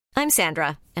I'm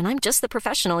Sandra, and I'm just the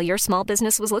professional your small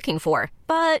business was looking for.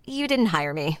 But you didn't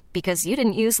hire me because you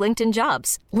didn't use LinkedIn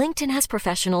Jobs. LinkedIn has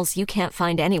professionals you can't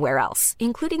find anywhere else,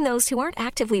 including those who aren't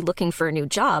actively looking for a new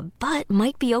job, but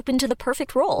might be open to the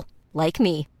perfect role, like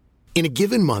me. In a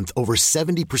given month, over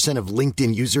 70% of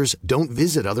LinkedIn users don't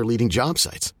visit other leading job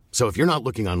sites. So if you're not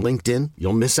looking on LinkedIn,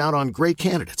 you'll miss out on great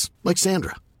candidates like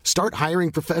Sandra. Start hiring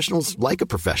professionals like a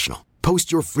professional.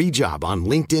 Post your free job on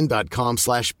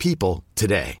linkedin.com/people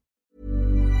today.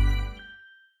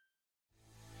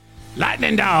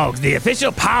 Lightning Dogs, the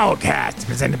official podcast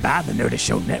presented by the Nerdist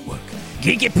Show Network.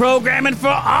 Geeky programming for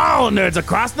all nerds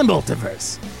across the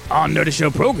multiverse. All Nerdist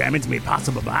Show programming is made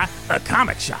possible by A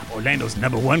Comic Shop, Orlando's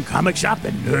 #1 comic shop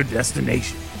and nerd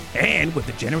destination. And with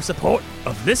the generous support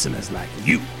of listeners like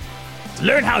you. To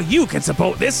learn how you can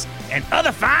support this and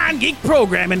other fine geek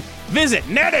programming, visit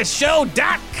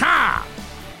nerdistshow.com.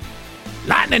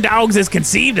 Lightning Dogs is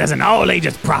conceived as an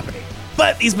all-ages property,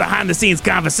 but these behind-the-scenes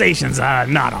conversations are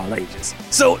not all ages.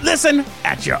 So listen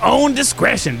at your own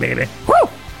discretion, baby. Woo!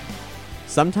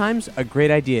 Sometimes a great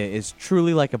idea is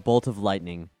truly like a bolt of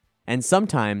lightning, and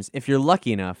sometimes, if you're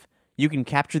lucky enough, you can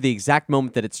capture the exact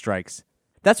moment that it strikes.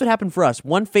 That's what happened for us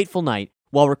one fateful night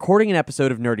while recording an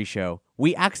episode of Nerdy Show.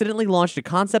 We accidentally launched a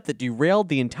concept that derailed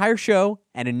the entire show,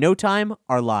 and in no time,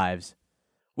 our lives.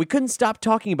 We couldn't stop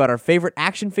talking about our favorite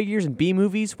action figures and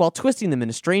B-movies while twisting them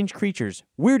into strange creatures,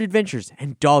 weird adventures,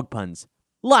 and dog puns.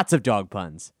 Lots of dog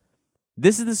puns.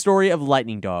 This is the story of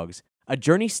Lightning Dogs, a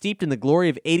journey steeped in the glory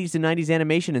of 80s and 90s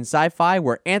animation and sci-fi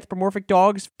where anthropomorphic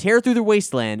dogs tear through the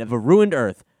wasteland of a ruined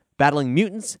Earth, battling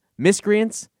mutants,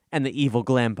 miscreants, and the evil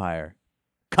Glampire.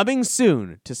 Coming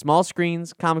soon to small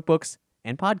screens, comic books,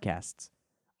 and podcasts.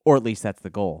 Or at least that's the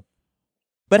goal.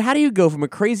 But how do you go from a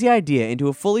crazy idea into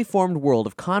a fully formed world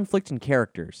of conflict and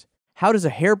characters? How does a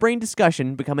harebrained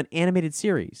discussion become an animated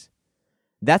series?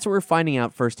 That's what we're finding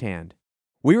out firsthand.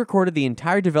 We recorded the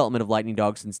entire development of Lightning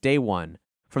Dogs since day one,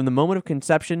 from the moment of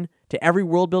conception to every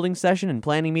world-building session and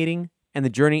planning meeting, and the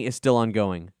journey is still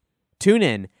ongoing. Tune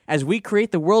in as we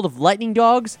create the world of Lightning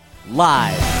Dogs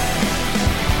live.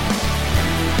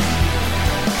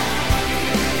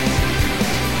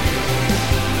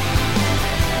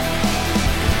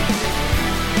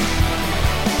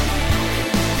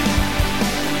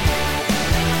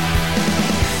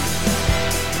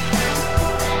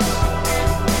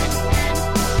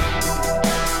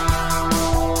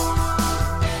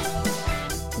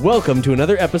 Welcome to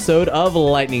another episode of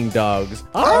Lightning Dogs.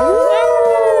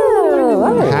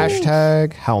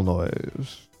 Hashtag Howl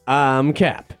Noise. I'm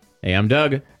Cap. Hey, I'm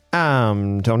Doug.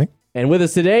 I'm Tony. And with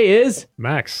us today is...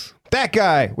 Max. That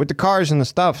guy with the cars and the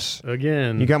stuffs.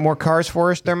 Again. You got more cars for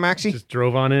us there, Maxie? Just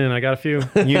drove on in. I got a few.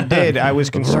 You did. I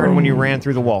was concerned when you ran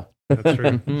through the wall. That's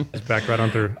true. Just back right on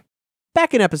through.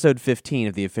 Back in episode 15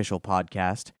 of the official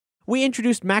podcast, we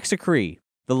introduced Max Acree,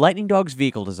 the Lightning Dogs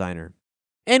vehicle designer.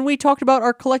 And we talked about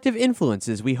our collective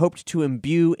influences we hoped to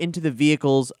imbue into the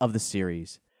vehicles of the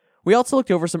series. We also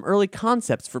looked over some early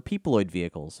concepts for Peopleoid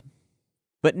vehicles.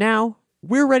 But now,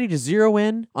 we're ready to zero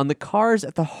in on the cars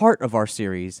at the heart of our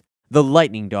series, the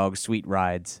Lightning Dog Sweet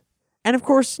Rides. And of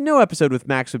course, no episode with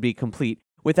Max would be complete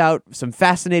without some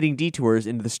fascinating detours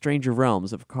into the stranger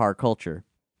realms of car culture.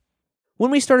 When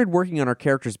we started working on our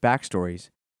characters' backstories,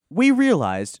 we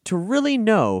realized to really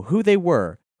know who they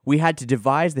were, we had to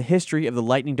devise the history of the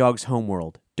Lightning Dogs'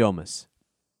 homeworld, Domus.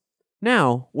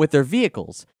 Now, with their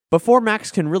vehicles, before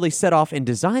Max can really set off in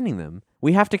designing them,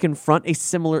 we have to confront a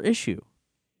similar issue.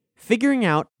 Figuring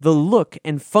out the look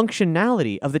and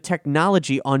functionality of the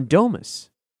technology on Domus.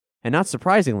 And not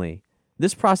surprisingly,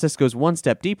 this process goes one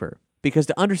step deeper, because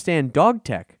to understand dog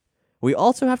tech, we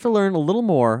also have to learn a little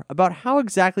more about how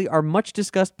exactly our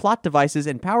much-discussed plot devices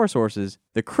and power sources,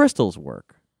 the crystals,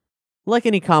 work. Like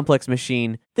any complex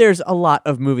machine, there's a lot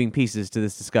of moving pieces to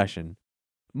this discussion.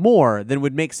 More than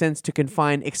would make sense to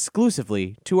confine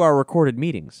exclusively to our recorded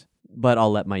meetings. But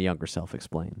I'll let my younger self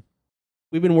explain.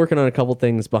 We've been working on a couple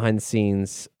things behind the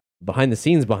scenes,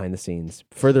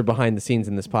 further behind the scenes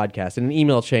in this podcast. In an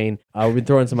email chain, we've been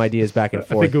throwing some ideas back and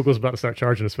forth. I think Google's about to start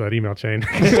charging us for that email chain.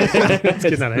 It's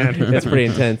getting out of hand. It's pretty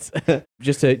intense.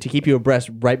 Just to keep you abreast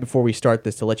right before we start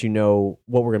this, to let you know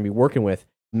what we're going to be working with.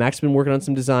 Max has been working on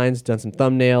some designs, done some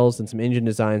thumbnails and some engine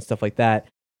designs, stuff like that.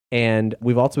 And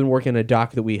we've also been working on a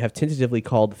doc that we have tentatively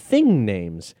called Thing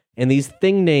Names. And these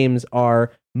thing names are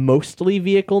mostly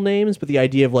vehicle names, but the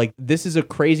idea of like, this is a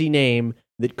crazy name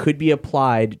that could be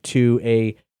applied to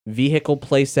a vehicle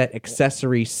playset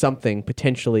accessory something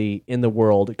potentially in the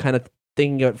world, kind of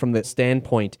thinking of it from the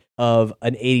standpoint of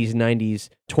an 80s, 90s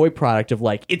toy product of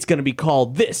like, it's going to be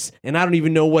called this, and I don't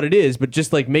even know what it is, but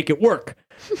just like make it work.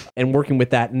 and working with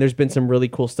that. And there's been some really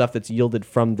cool stuff that's yielded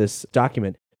from this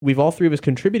document. We've all three of us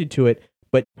contributed to it,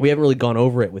 but we haven't really gone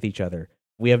over it with each other.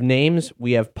 We have names,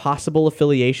 we have possible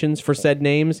affiliations for said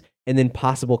names, and then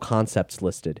possible concepts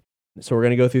listed. So we're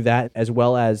going to go through that as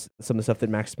well as some of the stuff that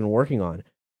Max has been working on.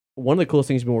 One of the coolest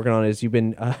things you've been working on is you've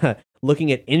been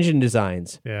looking at engine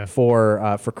designs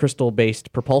for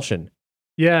crystal-based propulsion.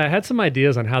 Yeah, I had some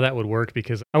ideas on how that would work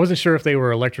because I wasn't sure if they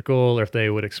were electrical or if they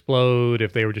would explode,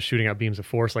 if they were just shooting out beams of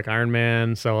force like Iron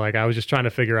Man. So like I was just trying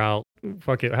to figure out,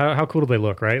 fuck it, how cool do they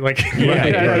look, right? Like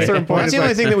at a certain point. Well, that's the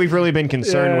only thing that we've really been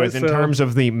concerned with in terms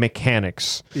of the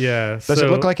mechanics. Yeah. Does it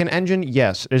look like an engine?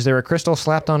 Yes. Is there a crystal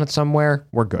slapped on it somewhere?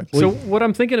 We're good. So what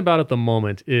I'm thinking about at the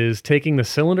moment is taking the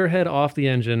cylinder head off the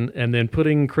engine and then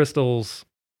putting crystals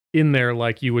in there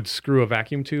like you would screw a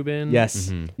vacuum tube in. Yes.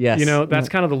 Yes. You know, that's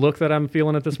kind of the look that I'm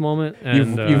feeling at this moment.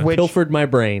 And You've pilfered my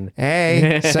brain.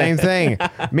 Hey, same thing.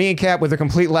 Me and Cap, with a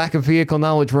complete lack of vehicle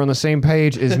knowledge, we're on the same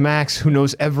page as Max, who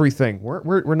knows everything.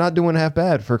 We're not doing half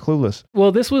bad for Clueless.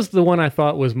 Well, this was the one I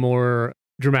thought was more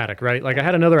dramatic, right? Like I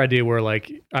had another idea where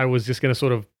like I was just going to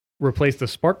sort of replace the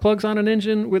spark plugs on an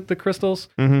engine with the crystals.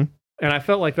 Mm-hmm. And I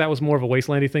felt like that was more of a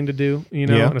wastelandy thing to do, you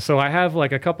know? Yeah. And so I have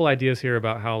like a couple ideas here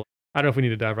about how, I don't know if we need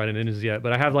to dive right into engines yet,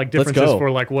 but I have like differences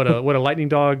for like what a Lightning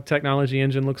Dog technology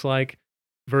engine looks like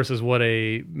versus what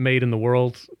a made in the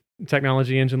world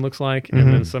technology engine looks like,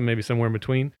 and then maybe somewhere in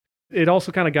between. It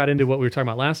also kind of got into what we were talking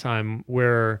about last time,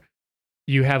 where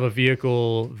you have a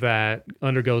vehicle that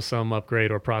undergoes some upgrade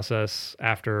or process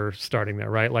after starting there,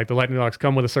 right? Like the Lightning Dogs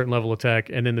come with a certain level of tech,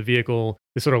 and then the vehicle,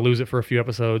 they sort of lose it for a few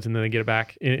episodes, and then they get it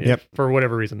back for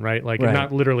whatever reason, right? Like it's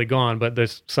not literally gone, but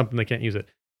there's something they can't use it.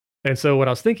 And so what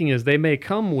I was thinking is they may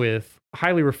come with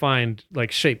highly refined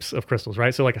like shapes of crystals,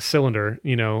 right? So like a cylinder,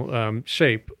 you know,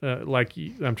 shape. Like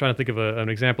I'm trying to think of an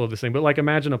example of this thing, but like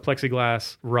imagine a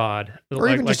plexiglass rod, or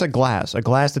even just a glass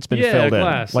that's been filled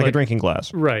in, like a drinking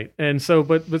glass, right? And so,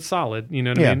 but solid, you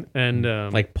know what I mean?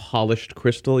 And like polished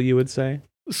crystal, you would say.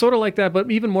 Sort of like that,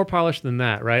 but even more polished than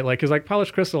that, right? Like, because like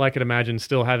polished crystal, I could imagine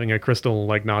still having a crystal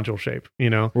like nodule shape, you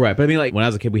know? Right, but I mean, like when I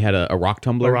was a kid, we had a rock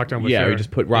tumbler. A rock tumbler, yeah, sure. we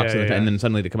just put rocks in it, and then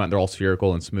suddenly they come out, they're all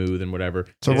spherical and smooth and whatever.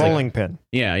 It's a rolling pin.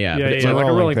 Yeah, like a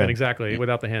rolling pin, exactly,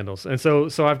 without the handles. And so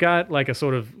I've got like a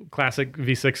sort of classic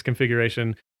V6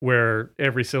 configuration where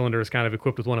every cylinder is kind of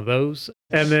equipped with one of those.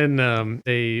 And then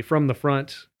a from the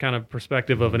front kind of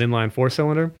perspective of an inline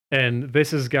 4-cylinder. And this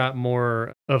has got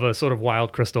more of a sort of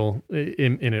wild crystal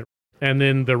in it. And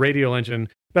then the radial engine,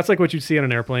 that's like what you'd see on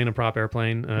an airplane, a prop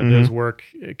airplane. Does work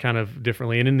kind of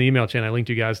differently. And in the email chain, I linked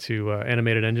you guys to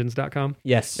animatedengines.com.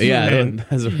 Yes. Yeah. And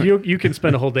you can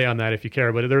spend a whole day on that if you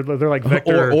care, but they're like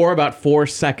vector. Or about 4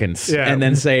 seconds, and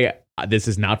then say, this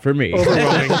is not for me.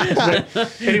 Overwhelming.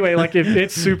 Anyway, like if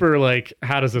it's super like,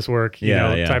 how does this work? You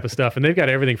know, type of stuff. And they've got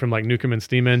everything from like Newcomen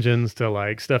steam engines to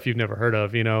like stuff you've never heard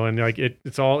of, you know, and like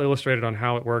it's all illustrated on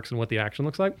how it works and what the action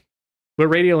looks like. But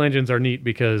radial engines are neat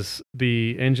because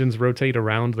the engines rotate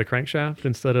around the crankshaft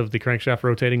instead of the crankshaft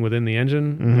rotating within the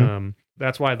engine.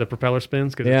 That's why the propeller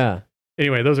spins.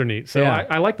 Anyway, those are neat. So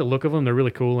I like the look of them. They're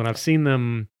really cool. And I've seen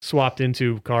them swapped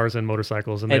into cars and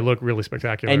motorcycles, and they look really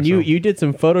spectacular. And you did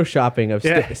some photoshopping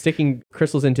of sticking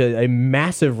crystals into a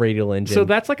massive radial engine. So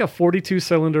that's like a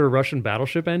 42-cylinder Russian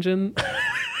battleship engine.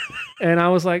 And I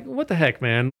was like, what the heck,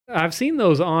 man? I've seen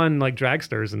those on like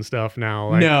dragsters and stuff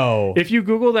now. Like, no. If you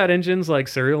Google that engine's like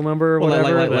serial number or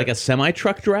whatever. Like a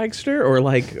semi-truck dragster or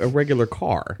like a regular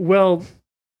car? Well,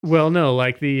 no,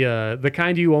 like the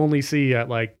kind you only see at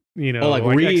like, you know, like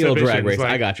real drag race.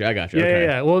 Like, I got you.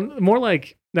 Yeah. Well, more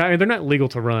like, I mean, they're not legal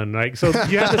to run, right? So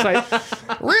you have this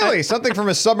Really? Something from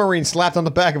a submarine slapped on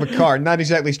the back of a car, not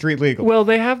exactly street legal. Well,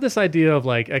 they have this idea of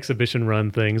like exhibition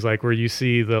run things, like where you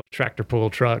see the tractor pull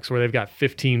trucks where they've got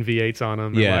 15 V8s on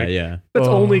them. Yeah. That's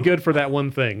only good for that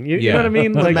one thing. You know what I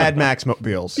mean? The Like Mad Max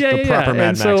mobiles. Yeah, the proper Mad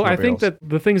and Max so mobiles. I think that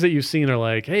the things that you've seen are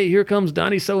like, hey, here comes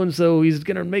Donnie so-and-so. He's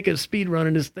going to make a speed run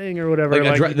in his thing or whatever.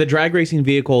 Like the drag racing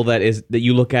vehicle that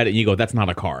you look at it and you go, that's not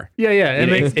a car. Yeah.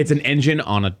 And it's an engine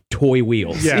on a toy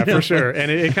wheels. Yeah, for sure.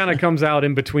 And it kind of comes out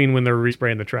in between when they're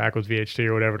respraying the track with VHT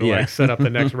or whatever to like set up the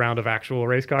next round of actual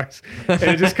race cars. And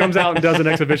it just comes out and does an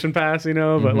exhibition pass, you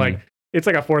know, but like it's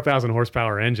like a 4,000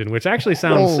 horsepower engine, which actually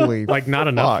sounds like not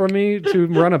enough for me to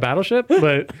run a battleship,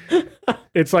 but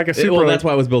it's like a super... Well, that's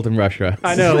why it was built in Russia.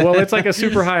 I know. Well, it's like a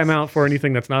super high amount for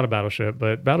anything that's not a battleship,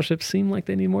 but battleships seem like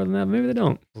they need more than that. Maybe they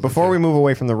don't. Before we move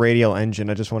away from the radial engine,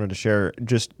 I just wanted to share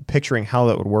just picturing how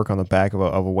that would work on the back of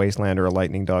a Wasteland or a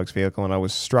Lightning Dogs vehicle, and I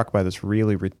was struck by this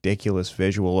really ridiculous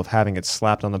visual of having it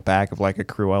slapped on the back of like a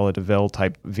Cruella de Vil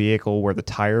type vehicle where the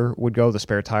tire would go, the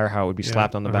spare tire, how it would be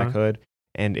slapped on the back hood.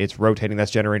 and it's rotating.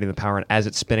 That's generating the power. And as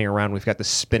it's spinning around, we've got the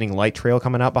spinning light trail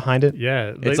coming out behind it.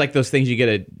 Yeah. It's like those things you get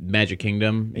at Magic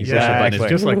Kingdom. You Exactly. It's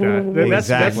just like that.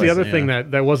 That's the other Yeah. thing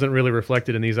that wasn't really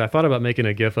reflected in these. I thought about making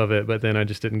a GIF of it, but then I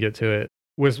just didn't get to it.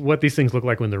 Was what these things look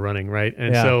like when they're running, right?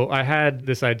 And so I had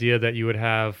this idea that you would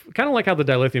have kind of like how the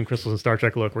dilithium crystals in Star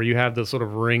Trek look, where you have the sort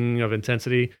of ring of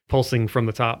intensity pulsing from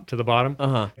the top to the bottom.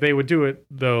 They would do it,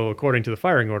 though, according to the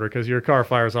firing order, because your car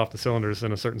fires off the cylinders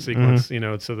in a certain sequence,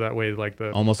 so that way, like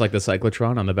almost like the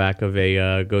cyclotron on the back of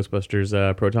a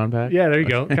Ghostbusters proton pack. Yeah, there you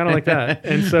go. Kind of like that.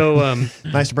 And so...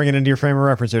 nice to bring it into your frame of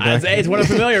reference there, Doug. It's what I'm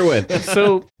familiar with.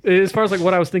 So as far as like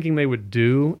what I was thinking they would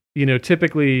do,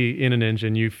 typically in an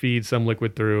engine, you feed some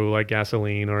liquid through like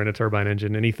gasoline, or in a turbine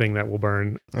engine, anything that will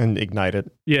burn. And ignite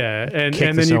it. Yeah, and Kick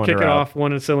then the you kick cylinder it out. off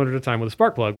one cylinder at a time with a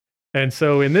spark plug. And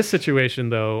so in this situation,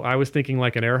 though, I was thinking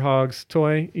like an Air Hogs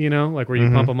toy, like where you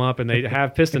pump them up and they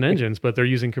have piston engines, but they're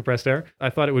using compressed air. I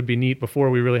thought it would be neat before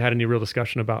we really had any real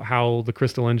discussion about how the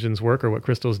crystal engines work or what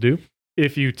crystals do.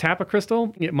 If you tap a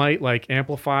crystal, it might like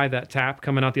amplify that tap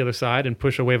coming out the other side and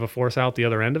push a wave of force out the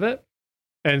other end of it.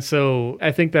 And so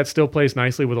I think that still plays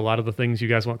nicely with a lot of the things you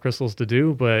guys want crystals to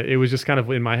do, but it was just kind of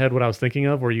in my head what I was thinking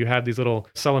of, where you had these little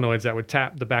solenoids that would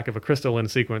tap the back of a crystal in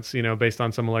sequence, based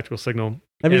on some electrical signal.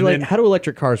 I mean, And like, then how do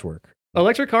electric cars work?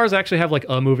 electric cars actually have like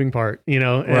a moving part, and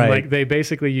Right. like they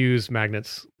basically use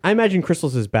magnets. I imagine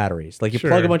crystals as batteries. Like you Sure.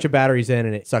 plug a bunch of batteries in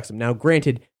and it sucks them. Now,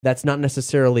 granted, that's not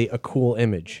necessarily a cool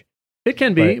image. It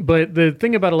can be, Right. but the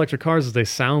thing about electric cars is they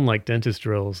sound like dentist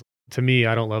drills. To me,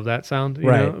 I don't love that sound. You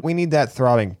Right. know? We need that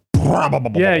throbbing.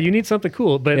 Yeah, you need something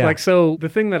cool. But Yeah. so the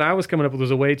thing that I was coming up with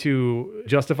was a way to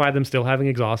justify them still having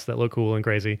exhausts that look cool and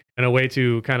crazy, and a way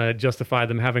to kind of justify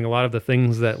them having a lot of the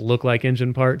things that look like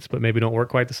engine parts, but maybe don't work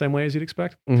quite the same way as you'd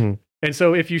expect. Mm-hmm. And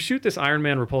so if you shoot this Iron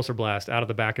Man repulsor blast out of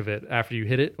the back of it after you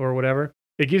hit it or whatever,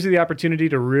 it gives you the opportunity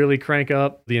to really crank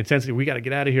up the intensity. We got to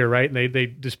get out of here, right? And they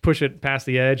just push it past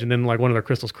the edge, and then like one of their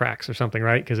crystals cracks or something,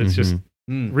 right? Because it's just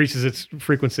reaches its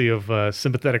frequency of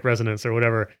sympathetic resonance or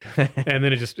whatever, and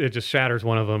then it just shatters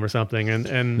one of them or something, and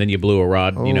Then you blew a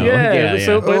rod, yeah.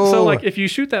 So Oh. like if you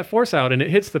shoot that force out and it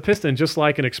hits the piston just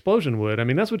like an explosion would, I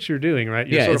mean that's what you're doing, right?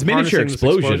 You're Yeah, sort it's of miniature harnessing this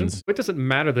explosion. explosions. It doesn't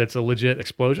matter that it's a legit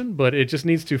explosion, but it just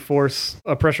needs to force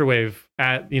a pressure wave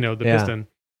at the Yeah. piston.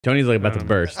 Tony's like about to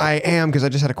burst. I am, because I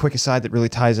just had a quick aside that really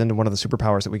ties into one of the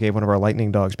superpowers that we gave one of our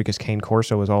lightning dogs, because Kane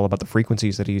Corso is all about the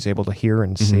frequencies that he's able to hear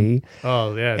and see.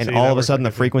 Oh yeah, And see, all that of a works sudden, the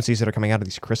like that. frequencies that are coming out of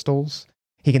these crystals,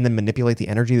 he can then manipulate the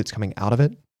energy that's coming out of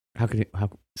it. How could he?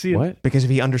 See, What? Because if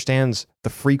he understands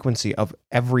the frequency of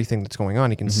everything that's going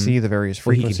on, he can see the various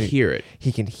Well, he frequencies. can hear it.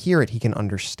 He can hear it. He can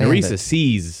understand Narisa it.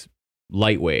 sees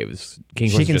light waves. King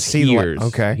She Corso can just see the light- hears.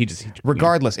 okay. He just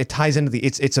Regardless, it ties into the.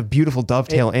 It's a beautiful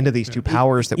dovetail into these two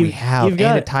powers that we you've have, got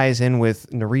and it. it ties in with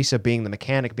Narisa being the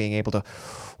mechanic, being able to.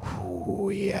 Ooh,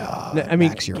 yeah. No, I mean,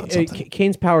 Max, you're on something.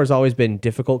 Kane's power has always been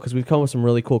difficult because we've come up with some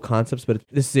really cool concepts, but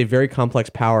this is a very complex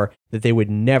power that they would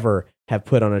never have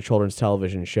put on a children's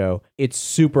television show. It's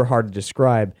super hard to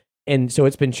describe, and so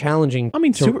it's been challenging. I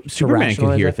mean, to Superman can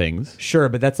rationalize hear it. things. Sure,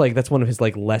 but that's one of his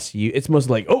like less use. It's most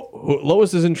like, oh,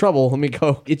 Lois is in trouble. Let me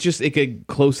go. It's just it could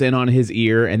close in on his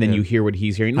ear, and then you hear what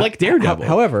he's hearing, like Daredevil.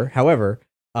 However,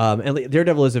 and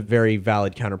Daredevil is a very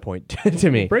valid counterpoint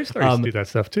to me. Brave Star used to do that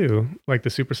stuff too, like the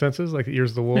super senses, like the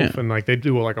ears of the wolf, Yeah. and like they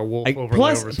do like a wolf overlay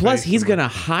plus, over his plus, face he's and, gonna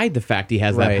hide the fact he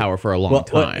has Right. that power for a long Well,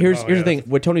 time. here's yeah, the thing.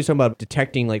 What Tony's talking about,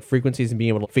 detecting like frequencies and being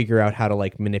able to figure out how to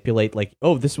like manipulate, like,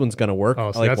 oh, this one's gonna work.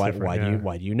 Oh, so like, that's why different, do you yeah.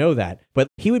 why do you know that? But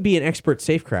he would be an expert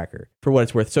safecracker for what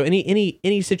it's worth. So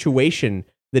any situation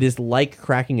that is like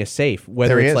cracking a safe,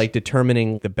 whether There he it's is. like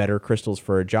determining the better crystals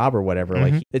for a job or whatever,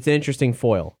 Mm-hmm. like it's an interesting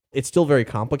foil. It's still very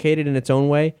complicated in its own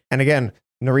way. And again,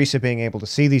 Narisa being able to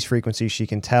see these frequencies, she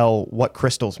can tell what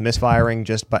crystal's misfiring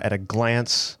just by at a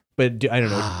glance. But I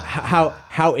don't know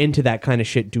how into that kind of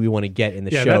shit do we want to get in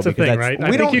the Yeah, show? that's the thing, right? I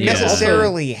We think don't you can also-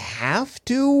 necessarily have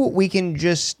to. We can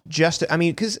just I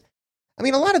mean, because a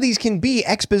lot of these can be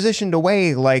expositioned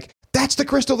away. Like, that's the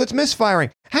crystal that's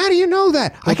misfiring. How do you know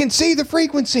that? I can see the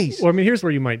frequencies. Well, I mean, here's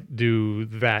where you might do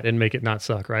that and make it not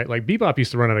suck, right? Like Bebop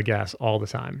used to run out of gas all the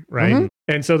time, right? Mm-hmm.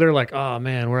 And so they're like, oh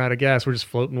man, we're out of gas. We're just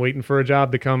floating, waiting for a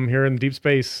job to come here in deep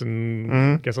space, and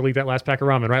Mm-hmm. guess I'll eat that last pack of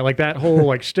ramen, right? Like that whole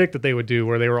like shtick that they would do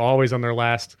where they were always on their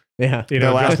last, Yeah. The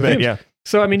last drop bit, in. yeah.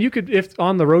 So I mean, you could, if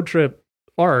on the road trip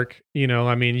arc,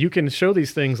 I mean, you can show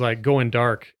these things like going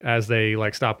dark as they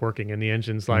like stop working, and the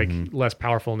engine's like less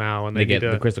powerful now, and they they get need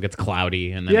to, the crystal gets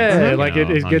cloudy, and then yeah, it's, like it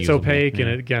gets unusable. opaque, Yeah.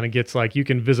 and it kind of gets like you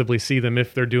can visibly see them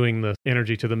if they're doing the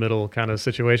energy to the middle kind of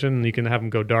situation. You can have them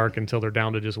go dark until they're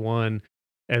down to just one.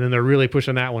 and then they're really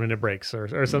pushing that one and it breaks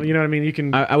or something. You know what I mean? You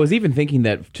can. I was even thinking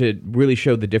that to really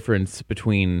show the difference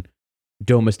between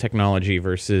Domus technology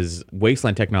versus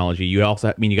Wasteland technology, you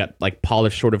also, you got like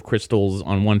polished sort of crystals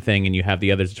on one thing and you have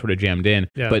the others sort of jammed in.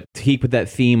 Yeah. But to keep with that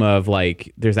theme of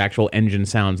like there's actual engine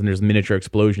sounds and there's miniature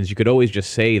explosions, you could always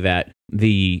just say that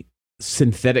the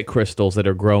synthetic crystals that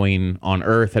are growing on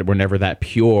Earth that were never that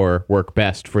pure work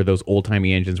best for those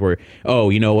old-timey engines where,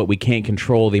 oh, you know what, we can't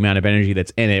control the amount of energy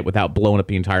that's in it without blowing up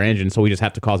the entire engine, so we just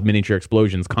have to cause miniature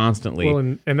explosions constantly.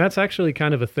 Well, and that's actually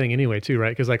kind of a thing anyway too,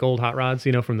 right? Because like old hot rods,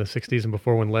 from the 60s and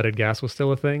before when leaded gas was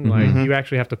still a thing, like you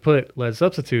actually have to put lead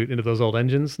substitute into those old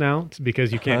engines now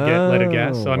because you can't get leaded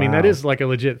gas. So I mean, that is like a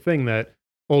legit thing that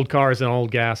old cars and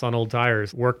old gas on old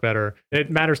tires work better. It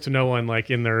matters to no one like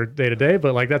in their day-to-day,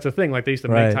 but like that's a thing. Like they used to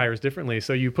make tires differently.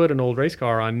 So you put an old race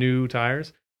car on new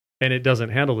tires and it doesn't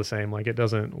handle the same. Like it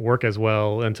doesn't work as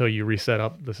well until you reset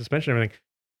up the suspension and everything.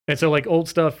 And so like old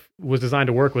stuff was designed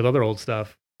to work with other old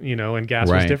stuff, and gas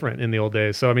was different in the old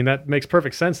days. So I mean, that makes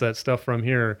perfect sense that stuff from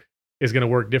here is going to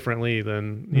work differently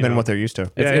than what they're used to.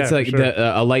 It's like sure.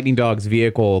 a Lightning Dogs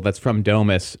vehicle that's from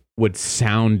Domus would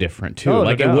sound different too. Oh,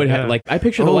 like no it doubt, would have. Like I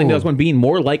picture the Lightning Dogs one being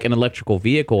more like an electrical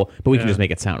vehicle, but we can just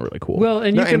make it sound really cool. Well,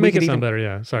 and you can and make it sound better.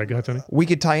 Yeah. Sorry, go ahead, Tony. We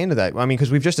could tie into that. I mean,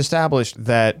 because we've just established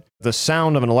that the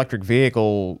sound of an electric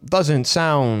vehicle doesn't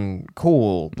sound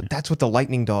cool, but that's what the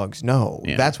Lightning Dogs know.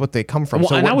 Yeah. That's what they come from. Well,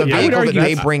 so and what the I would vehicle that argue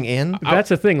they bring in... That's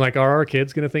the thing. Like, are our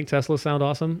kids going to think Teslas sound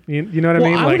awesome? You know what I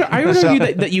mean? I would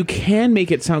argue that you can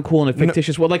make it sound cool in a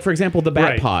fictitious way. Like, for example, the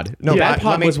Bat Pod. No, the Bat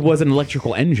Pod was an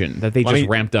electrical engine that they just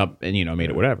ramped up and, made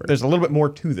it whatever. There's a little bit more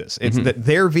to this. It's that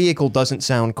their vehicle doesn't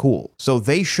sound cool. So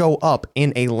they show up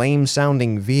in a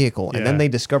lame-sounding vehicle, and then they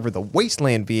discover the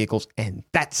Wasteland vehicles, and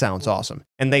that sounds awesome.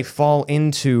 And they fall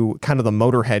into kind of the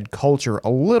Motorhead culture a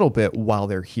little bit while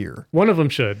they're here. One of them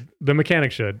should. The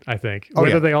mechanic should, I think.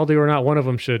 Whether they all do or not, one of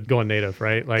them should go on native,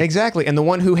 right? Like exactly. And the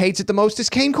one who hates it the most is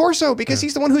Cane Corso, because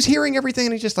he's the one who's hearing everything,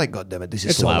 and he's just like, God damn it, this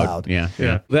is so loud. Yeah.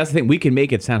 Well, that's the thing. We can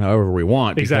make it sound however we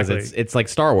want because it's like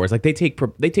Star Wars. Like they take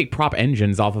prop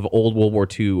engines off of old World War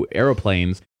II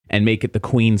airplanes and make it the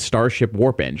Queen's Starship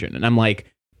warp engine. And I'm like,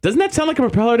 doesn't that sound like a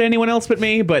propeller to anyone else but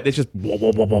me? But it's just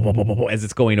as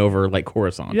it's going over like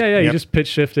Coruscant. Yeah. You just pitch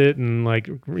shift it and like,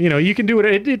 you can do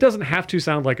it. It doesn't have to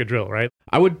sound like a drill, right?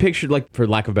 I would picture, like, for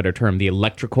lack of a better term, the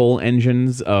electrical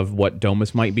engines of what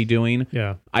Domus might be doing.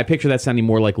 Yeah. I picture that sounding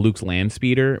more like Luke's land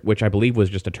speeder, which I believe was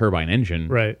just a turbine engine.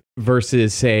 Right.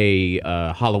 Versus, say,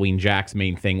 Halloween Jack's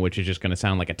main thing, which is just going to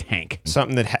sound like a tank.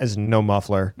 Something that has no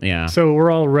muffler. Yeah. So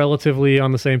we're all relatively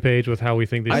on the same page with how we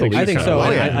think these things I think so.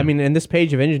 Oh, yeah. I mean, in this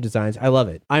page of engine designs, I love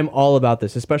it. I'm all about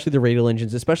this, especially the radial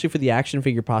engines, especially for the action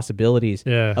figure possibilities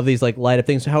of these like light up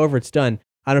things. However it's done.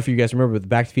 I don't know if you guys remember, but the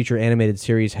Back to the Future animated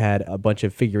series had a bunch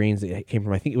of figurines that came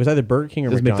from, I think it was either Burger King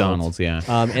or McDonald's. Yeah.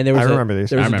 And there was remember these.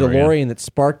 There was a DeLorean that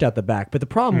sparked out the back. But the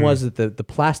problem was that the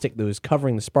plastic that was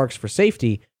covering the sparks for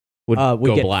safety would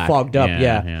get black. fogged up,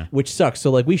 Yeah. which sucks.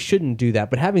 So like we shouldn't do that.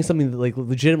 But having something that like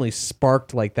legitimately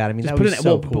sparked like that, I mean, that would be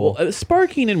so cool.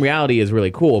 Sparking in reality is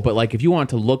really cool, but like if you want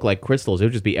it to look like crystals, it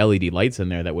would just be LED lights in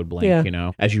there that would blink.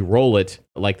 As you roll it,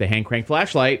 like the hand crank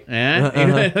flashlight.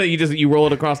 You roll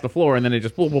it across the floor, and then it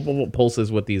just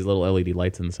pulses with these little LED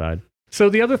lights inside. So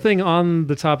the other thing on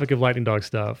the topic of Lightning Dog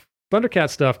stuff, Thundercat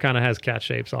stuff kind of has cat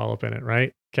shapes all up in it,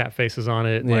 right? Cat faces on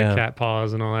it, like cat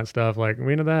paws and all that stuff. Like, are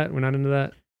we into that? We're not into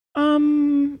that?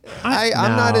 I'm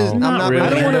not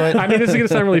really into it. I mean, this is going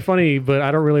to sound really funny, but I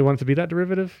don't really want it to be that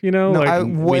derivative, No, like,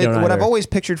 what I've always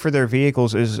pictured for their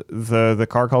vehicles is the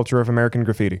car culture of American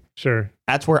Graffiti. Sure.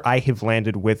 That's where I have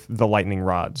landed with the lightning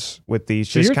rods, with these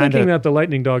So just you're kind thinking of... that the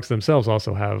Lightning Dogs themselves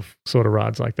also have sort of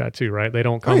rods like that too, right? They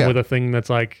don't come with a thing that's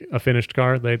like a finished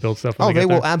car. They build stuff. When they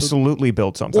will absolutely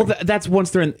build something. Well, that's once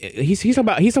they're in... He's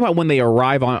talking about when they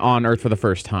arrive on Earth for the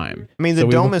first time. I mean, the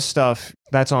Domus stuff,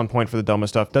 that's on point for the Domus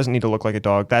stuff. Doesn't need to look like a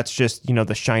dog. That's just,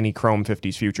 the shiny chrome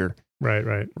 50s future.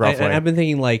 Right. Roughly. And I've been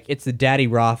thinking like it's the Daddy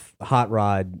Roth hot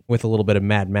rod with a little bit of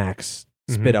Mad Max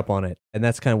spit up on it. And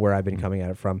that's kind of where I've been coming at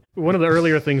it from. One of the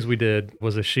earlier things we did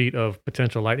was a sheet of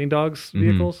potential Lightning Dogs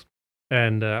vehicles.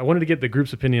 And I wanted to get the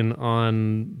group's opinion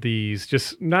on these,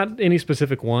 just not any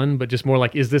specific one, but just more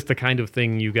like, is this the kind of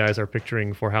thing you guys are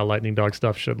picturing for how Lightning Dog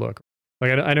stuff should look?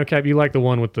 Like, I know, Cap, you like the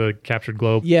one with the captured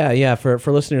globe. Yeah. For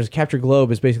listeners, captured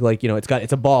globe is basically like,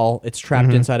 it's a ball, it's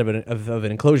trapped inside of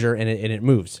an enclosure, and it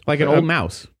moves. Like an old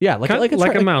mouse. Yeah, like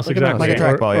a mouse, exactly. Like a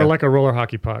trackball, or like a roller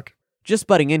hockey puck. Just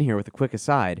butting in here with a quick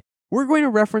aside, we're going to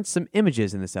reference some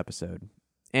images in this episode,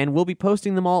 and we'll be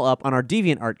posting them all up on our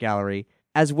DeviantArt gallery,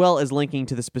 as well as linking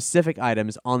to the specific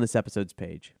items on this episode's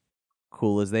page.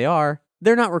 Cool as they are,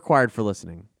 they're not required for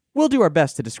listening. We'll do our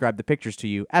best to describe the pictures to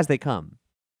you as they come.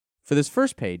 For this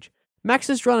first page, Max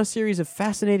has drawn a series of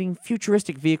fascinating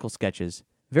futuristic vehicle sketches,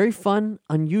 very fun,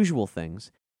 unusual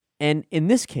things, and in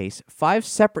this case, 5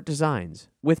 separate designs,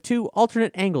 with 2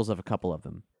 alternate angles of a couple of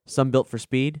them. Some built for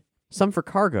speed, some for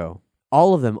cargo,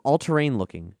 all of them all-terrain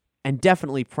looking, and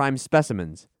definitely prime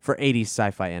specimens for 80s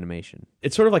sci-fi animation.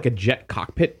 It's sort of like a jet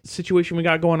cockpit situation we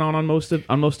got going on most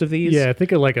of these. Yeah,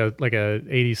 think of like a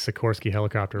 80s Sikorsky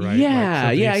helicopter, right? Yeah,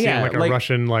 like yeah. Like a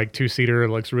Russian 2-seater. It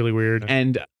looks really weird.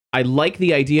 And I like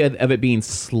the idea of it being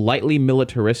slightly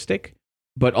militaristic,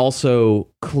 but also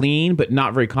clean, but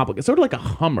not very complicated. Sort of like a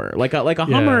Hummer. Like a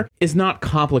Hummer is not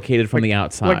complicated from the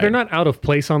outside. Like they're not out of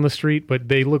place on the street, but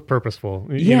they look purposeful.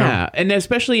 You know? And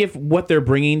especially if what they're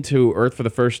bringing to Earth for the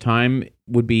first time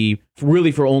would be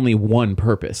really for only one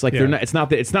purpose. Like they're not.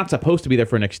 It's not supposed to be there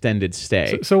for an extended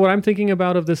stay. So what I'm thinking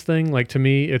about of this thing, like to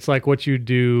me, it's like what you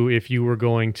do if you were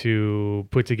going to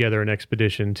put together an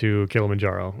expedition to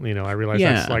Kilimanjaro. You know, I realize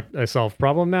that's like a solved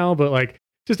problem now, but like.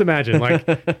 Just imagine, like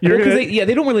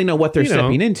they don't really know what they're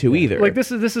stepping into either. Like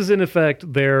this is in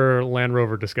effect their Land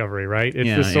Rover Discovery, right? It's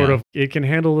this sort of it can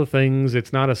handle the things.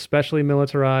 It's not especially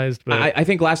militarized, but I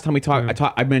think last time we talked,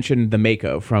 I mentioned the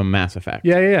Mako from Mass Effect.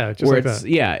 Yeah, just where like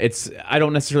that. It's I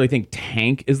don't necessarily think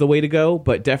tank is the way to go,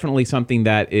 but definitely something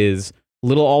that is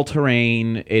little all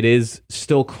terrain. It is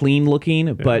still clean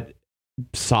looking, but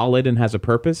solid and has a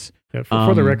purpose. Yeah,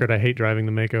 for the record, I hate driving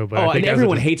the Mako, but I think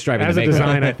everyone hates driving the Mako. As a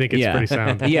design, I think it's pretty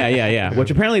sound. Yeah.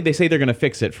 Which apparently they say they're going to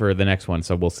fix it for the next one,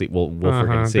 so we'll see. We'll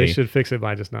freaking see. They should fix it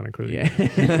by just not including it.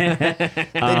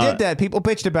 They did that. People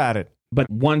bitched about it. But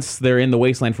once they're in the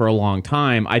wasteland for a long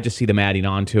time, I just see them adding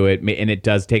on to it, and it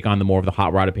does take on the more of the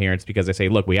hot rod appearance because they say,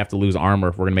 look, we have to lose armor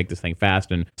if we're going to make this thing fast,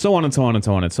 and so on and so on and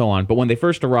so on and so on. But when they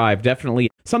first arrive, definitely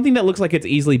something that looks like it's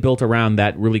easily built around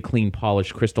that really clean,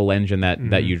 polished crystal engine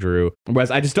that you drew. Whereas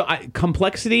I just don't...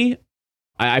 complexity...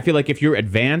 I feel like if you're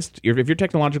advanced, if you're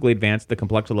technologically advanced, the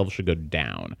complexity level should go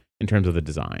down in terms of the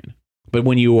design. But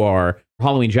when you are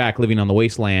Halloween Jack living on the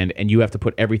wasteland and you have to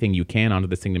put everything you can onto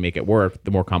this thing to make it work,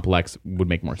 the more complex would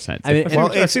make more sense. I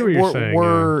see what you're saying.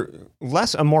 We're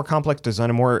less a more complex design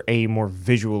and more a more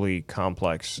visually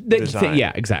complex design.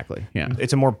 Yeah, exactly. Yeah,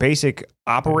 it's a more basic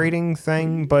operating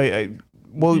thing, but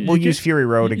we'll use Fury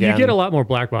Road again. You get a lot more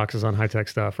black boxes on high-tech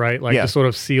stuff, right? Like the sort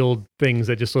of sealed things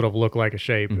that just sort of look like a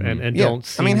shape and don't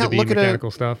seem to be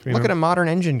mechanical stuff. Look at a modern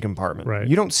engine compartment. Right.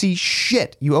 You don't see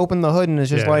shit. You open the hood and it's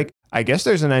just like, I guess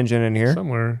there's an engine in here.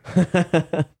 Somewhere.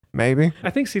 Maybe. I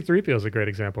think C-3PO is a great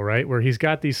example, right? Where he's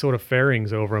got these sort of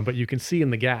fairings over him, but you can see in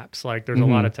the gaps, like there's a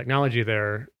lot of technology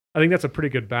there. I think that's a pretty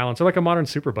good balance. Or like a modern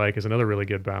superbike is another really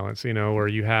good balance, you know, where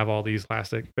you have all these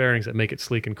plastic fairings that make it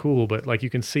sleek and cool, but like you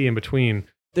can see in between.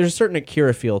 There's a certain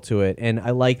Akira feel to it, and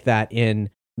I like that in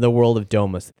the world of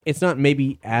Domus. It's not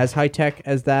maybe as high-tech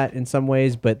as that in some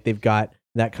ways, but they've got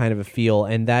that kind of a feel,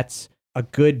 and that's a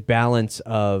good balance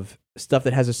of stuff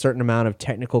that has a certain amount of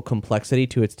technical complexity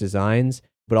to its designs,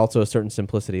 but also a certain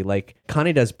simplicity. Like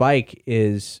Kaneda's bike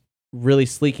is really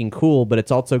sleek and cool, but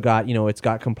it's also got, you know, it's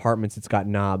got compartments, it's got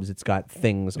knobs, it's got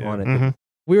things on it.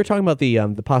 We were talking about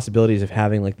the possibilities of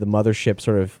having like the mothership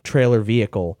sort of trailer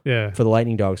vehicle for the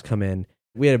Lightning Dogs come in.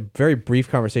 We had a very brief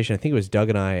conversation, I think it was Doug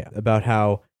and I, about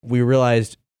how we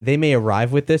realized they may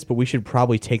arrive with this, but we should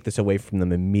probably take this away from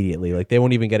them immediately. Like they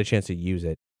won't even get a chance to use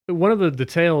it. One of the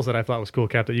details that I thought was cool,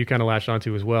 Cap, that you kind of latched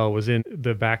onto as well, was in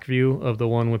the back view of the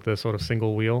one with the sort of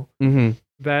single wheel.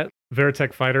 That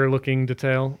Veritech fighter looking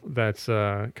detail that's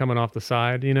coming off the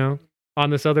side, you know? On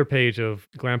this other page of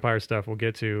Glampire stuff we'll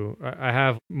get to, I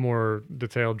have more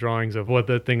detailed drawings of what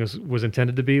the thing was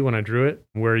intended to be when I drew it,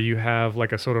 where you have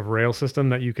like a sort of rail system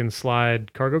that you can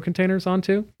slide cargo containers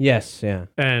onto. Yes, yeah.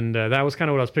 And that was kind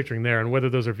of what I was picturing there. And whether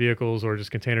those are vehicles or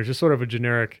just containers, just sort of a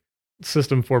generic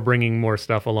system for bringing more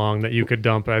stuff along that you could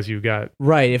dump as you got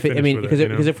right.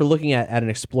 Because if we're looking at an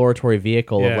exploratory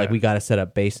vehicle of like we got to set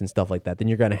up base and stuff like that, then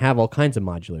you're going to have all kinds of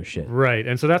modular shit. Right.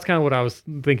 And so that's kind of what I was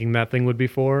thinking that thing would be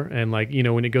for. And like, you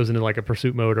know, when it goes into like a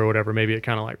pursuit mode or whatever, maybe it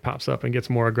kind of like pops up and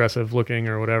gets more aggressive looking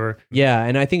or whatever. Yeah.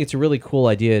 And I think it's a really cool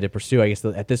idea to pursue. I guess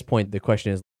at this point, the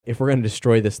question is, if we're going to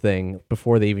destroy this thing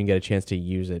before they even get a chance to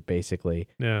use it, basically,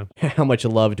 how much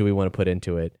love do we want to put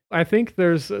into it? I think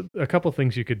there's a couple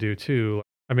things you could do too.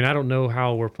 I mean, I don't know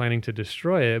how we're planning to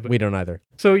destroy it. But we don't either.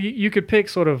 So you could pick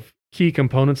sort of key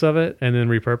components of it and then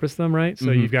repurpose them, right? So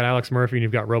you've got Alex Murphy and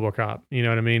you've got RoboCop, you know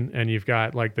what I mean? And you've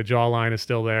got like the jawline is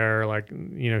still there. Like,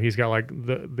 you know, he's got like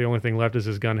the only thing left is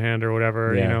his gun hand or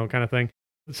whatever, you know, kind of thing.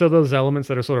 So those elements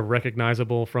that are sort of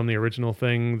recognizable from the original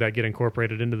thing that get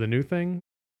incorporated into the new thing,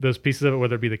 those pieces of it,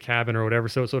 whether it be the cabin or whatever,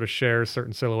 so it sort of shares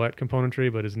certain silhouette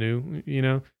componentry, but is new, you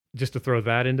know? just to throw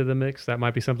that into the mix, that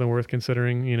might be something worth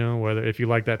considering, you know, whether if you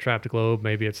like that trapped globe,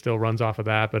 maybe it still runs off of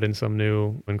that, but in some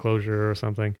new enclosure or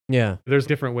something. Yeah. There's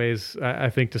different ways, I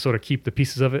think, to sort of keep the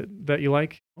pieces of it that you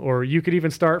like. Or you could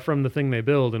even start from the thing they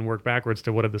build and work backwards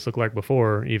to what did this look like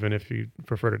before, even if you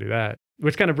prefer to do that.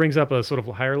 Which kind of brings up a sort of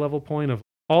higher level point of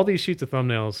all these sheets of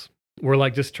thumbnails. We're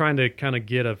like just trying to kind of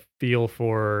get a feel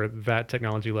for that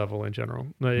technology level in general.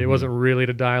 It wasn't really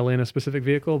to dial in a specific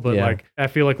vehicle, but like I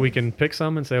feel like we can pick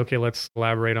some and say, okay, let's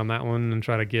elaborate on that one and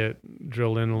try to get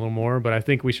drilled in a little more. But I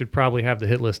think we should probably have the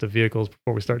hit list of vehicles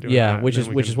before we start doing that. Yeah, which is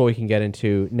what we can get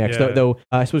into next. Though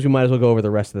I suppose we might as well go over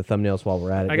the rest of the thumbnails while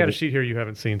we're at it. I got a sheet here you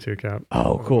haven't seen too, Cap.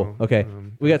 Oh, cool. Okay,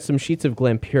 we got some sheets of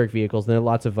Glamperic vehicles, and then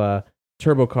lots of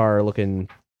turbo car looking.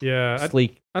 Yeah,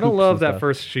 sleek. I don't love that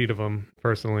first sheet of them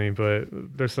personally, but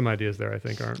there's some ideas there I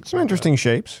think aren't. Some interesting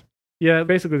shapes. Yeah,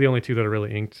 basically the only two that are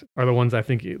really inked are the ones I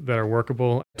think that are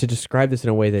workable. To describe this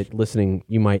in a way that listening,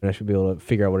 you might actually be able to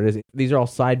figure out what it is. These are all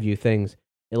side view things.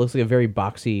 It looks like a very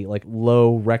boxy, like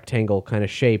low rectangle kind of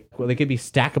shape. Well, they could be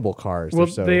stackable cars. Well,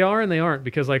 they are and they aren't,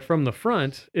 because like from the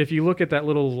front, if you look at that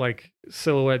little like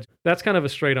silhouette, that's kind of a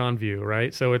straight on view,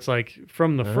 right? So it's like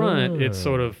from the front, it's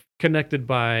sort of connected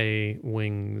by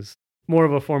wings, more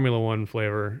of a Formula One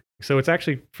flavor. So it's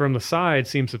actually from the side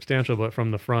seems substantial, but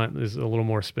from the front is a little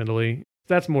more spindly.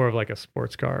 That's more of like a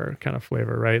sports car kind of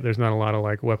flavor, right? There's not a lot of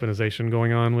like weaponization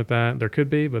going on with that. There could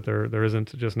be, but there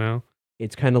isn't just now.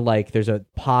 It's kind of like there's a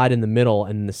pod in the middle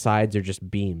and the sides are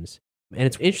just beams. And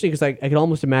it's interesting because I can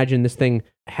almost imagine this thing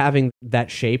having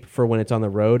that shape for when it's on the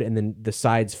road, and then the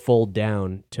sides fold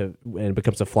down and it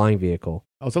becomes a flying vehicle.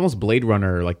 Oh, it's almost Blade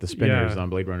Runner, like the spinners on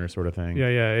Blade Runner sort of thing.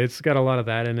 Yeah. It's got a lot of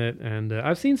that in it. And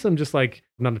I've seen some just like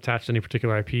not attached to any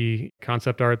particular IP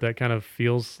concept art that kind of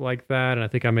feels like that. And I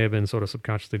think I may have been sort of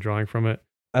subconsciously drawing from it.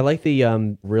 I like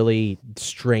the really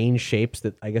strange shapes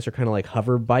that I guess are kind of like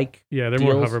hover bike. Yeah, they're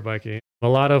more hover bikey. A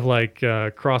lot of like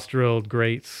cross-drilled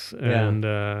grates and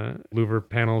louver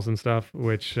panels and stuff,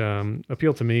 which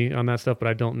appeal to me on that stuff, but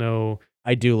I don't know.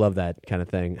 I do love that kind of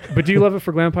thing. But do you love it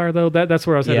for Glampire though? That's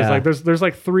where I was at. It's like there's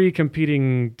like three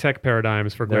competing tech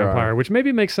paradigms for Glampire, which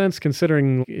maybe makes sense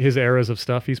considering his eras of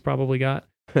stuff he's probably got.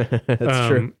 That's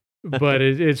true. But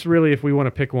it's really, if we want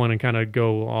to pick one and kind of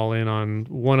go all in on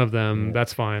one of them,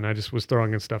 that's fine. I just was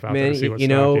throwing stuff out there to see what's you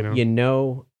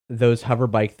know, those hover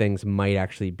bike things might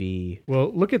actually be.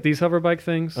 Well, look at these hover bike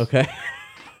things. Okay.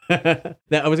 I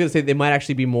was gonna say they might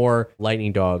actually be more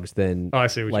Lightning Dogs than I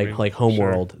see what you mean. like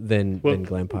Homeworld than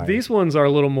Glampire. These ones are a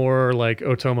little more like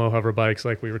Otomo hover bikes,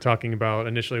 like we were talking about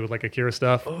initially with like Akira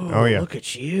stuff. Oh yeah, look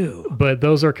at you! But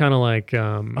those are kind of like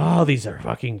these are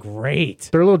fucking great.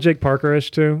 They're a little Jake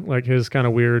Parker-ish too, like his kind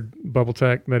of weird bubble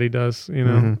tech that he does. You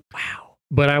know, Wow.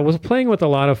 But I was playing with a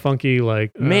lot of funky,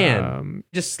 like...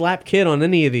 just slap Kid on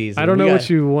any of these. I don't know what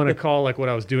you want to call like what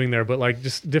I was doing there, but like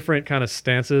just different kind of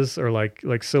stances or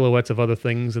like silhouettes of other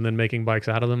things and then making bikes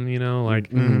out of them, you know? Like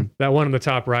that one in the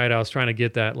top right, I was trying to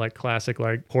get that like classic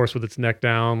like horse with its neck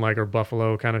down, like or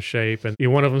buffalo kind of shape. And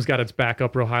one of them's got its back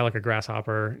up real high like a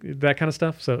grasshopper, that kind of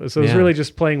stuff. So it's really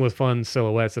just playing with fun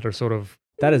silhouettes that are sort of...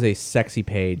 That is a sexy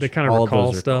page. They kind of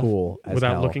recall stuff cool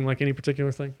without looking like any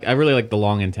particular thing. I really like the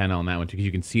long antenna on that one too, because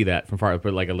you can see that from far.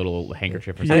 Put like a little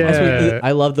handkerchief or something. Yeah.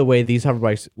 I love the way these hover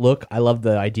bikes look. I love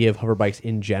the idea of hover bikes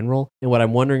in general. And what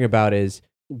I'm wondering about is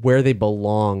where they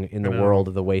belong in the world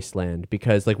of the Wasteland,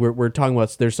 because like we're talking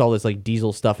about, there's all this like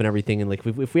diesel stuff and everything, and like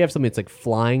if we have something that's like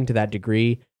flying to that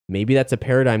degree. Maybe that's a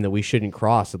paradigm that we shouldn't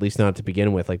cross, at least not to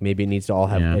begin with. Like maybe it needs to all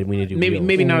have. We need to do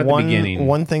maybe not at the beginning.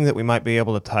 One thing that we might be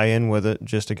able to tie in with it,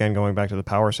 just again going back to the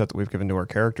power set that we've given to our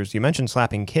characters. You mentioned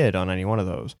slapping Kid on any one of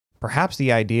those. Perhaps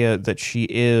the idea that she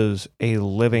is a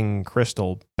living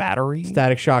crystal battery.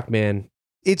 Static Shock, man.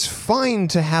 It's fine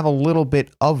to have a little bit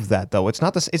of that, though. It's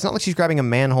not like she's grabbing a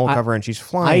manhole cover and she's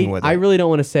flying with it. I really don't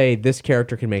want to say this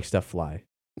character can make stuff fly.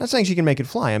 I'm not saying she can make it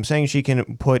fly. I'm saying she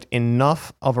can put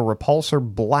enough of a repulsor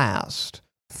blast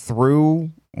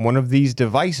through one of these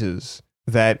devices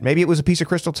that maybe it was a piece of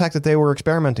crystal tech that they were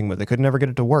experimenting with. They could never get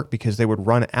it to work because they would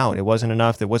run out. It wasn't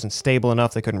enough. It wasn't stable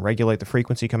enough. They couldn't regulate the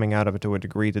frequency coming out of it to a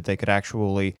degree that they could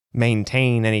actually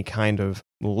maintain any kind of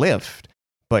lift.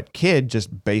 But Kid,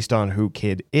 just based on who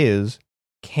Kid is,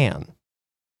 can.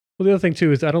 Well, the other thing,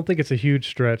 too, is I don't think it's a huge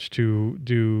stretch to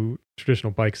do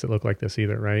traditional bikes that look like this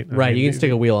either, right? I mean, you can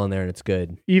stick a wheel on there and it's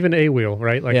good. Even a wheel,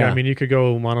 right? Like, I mean, you could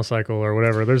go monocycle or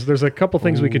whatever. There's a couple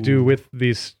things we could do with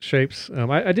these shapes.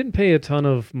 I didn't pay a ton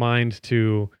of mind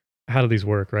to how do these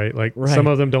work, right? Like some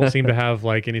of them don't seem to have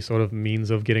like any sort of means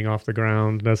of getting off the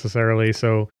ground necessarily.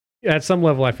 So at some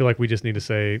level, I feel like we just need to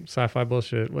say sci-fi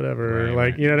bullshit, whatever.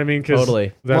 You know what I mean?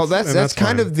 Totally. That's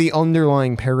kind of the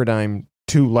underlying paradigm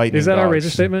two lightning Is that dogs. our Razor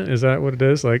statement? Is that what it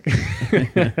is? Like,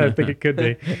 I think it could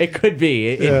be. It could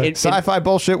be. Sci-fi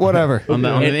bullshit, whatever.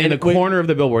 in the corner of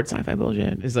the billboard, sci-fi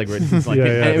bullshit. It's like,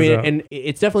 I mean, and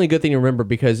it's definitely a good thing to remember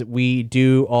because we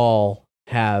do all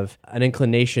have an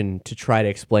inclination to try to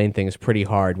explain things pretty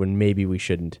hard when maybe we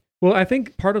shouldn't. Well, I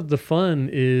think part of the fun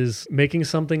is making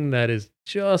something that is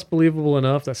just believable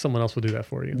enough that someone else will do that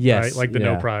for you. Yes. Right? Like the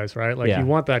No Prize, right? Like you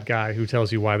want that guy who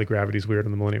tells you why the gravity's weird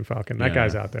on the Millennium Falcon. That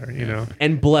guy's out there, you know?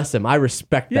 And bless him. I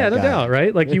respect that. Yeah, no guy. doubt,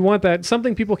 right? Like you want that,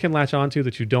 something people can latch onto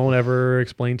that you don't ever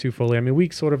explain to fully. I mean, we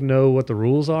sort of know what the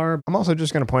rules are. I'm also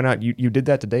just going to point out, you did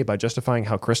that today by justifying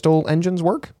how crystal engines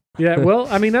work. Yeah, well,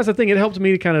 I mean, that's the thing. It helped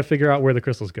me to kind of figure out where the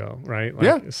crystals go, right?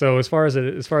 Like, so as far as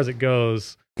it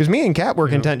goes, because me and Kat were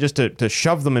content just to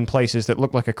shove them in places that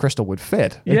looked like a crystal would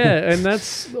fit. Yeah, and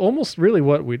that's almost really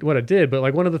what it did. But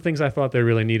like one of the things I thought they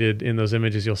really needed in those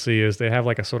images you'll see is they have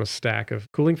like a sort of stack of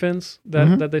cooling fins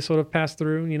that they sort of pass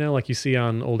through, you know, like you see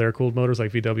on old air-cooled motors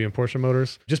like VW and Porsche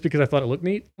motors, just because I thought it looked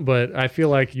neat. But I feel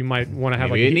like you might want to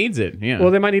have it needs it, yeah.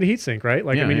 Well, they might need a heat sink, right?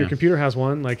 Like, I mean, your computer has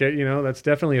one. Like, you know, that's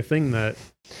definitely a thing that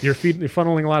you're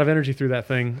funneling a lot of energy through that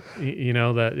thing, you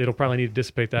know, that it'll probably need to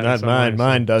dissipate that. Not mine.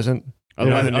 Mine doesn't.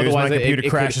 Otherwise, my computer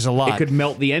crashes a lot. It could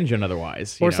melt the engine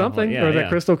otherwise. Or something. Or that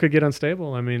crystal could get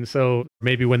unstable. I mean, so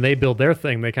maybe when they build their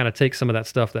thing, they kind of take some of that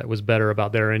stuff that was better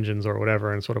about their engines or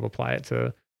whatever and sort of apply it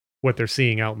to what they're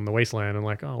seeing out in the wasteland and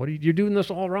like, oh, you're doing this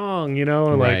all wrong, you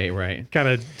know? Like, kind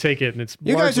of take it and it's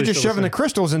you guys are just shoving the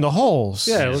crystals into holes.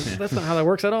 Yeah, well, that's not how that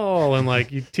works at all. And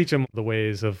like you teach them the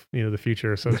ways of, you know, the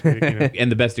future, so to speak. You know?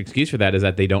 And the best excuse for that is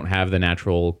that they don't have the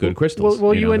natural good crystals.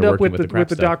 Well, you end up with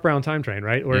the Doc Brown time train,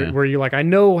 right? Where you're like, I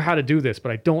know how to do this,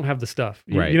 but I don't have the stuff.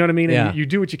 You know what I mean? And you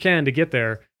do what you can to get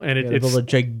there. And it's a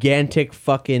gigantic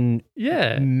fucking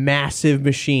massive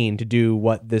machine to do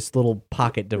what this little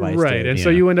pocket device did. And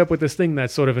so you end up with this thing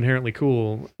that's sort of inherently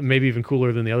cool, maybe even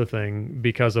cooler than the other thing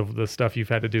because of the stuff you've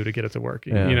had to do to get it to work.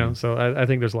 You know, so I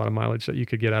think there's a lot of mileage that you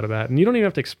could get out of that, and you don't even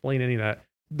have to explain any of that.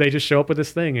 They just show up with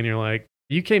this thing, and you're like,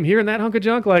 you came here in that hunk of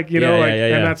junk, like, you know,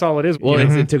 and that's all it is. Well,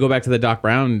 to go back to the Doc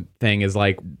Brown thing is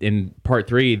like in part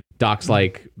 3, Doc's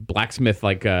like blacksmith,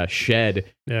 like a shed,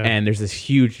 and there's this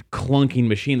huge clunking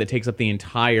machine that takes up the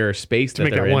entire space to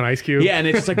make that one ice cube. Yeah, and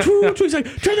it's just like, he's like,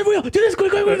 turn the wheel, do this,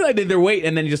 quick. And they're waiting,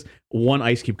 and then just one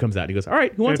ice cube comes out. He goes, all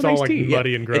right, who wants some iced tea? It's all like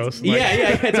muddy and gross.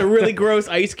 It's a really gross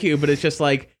ice cube, but it's just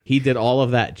like he did all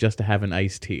of that just to have an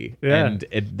iced tea. Yeah. And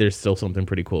there's still something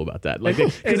pretty cool about that, like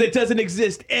because it doesn't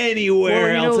exist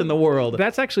anywhere else in the world.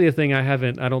 That's actually a thing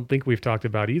I don't think we've talked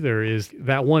about either. Is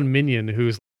that one minion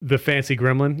who's the fancy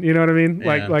gremlin, you know what I mean?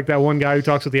 Like that one guy who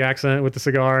talks with the accent with the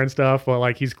cigar and stuff, but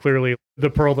like he's clearly the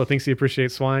pearl that thinks he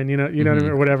appreciates swine, you know what I mean,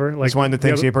 or whatever. Like swine that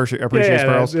thinks he appreciates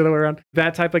pearls. The other way around.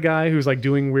 That type of guy who's like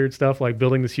doing weird stuff, like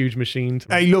building this huge machine.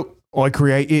 Hey, look, I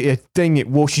created a thing that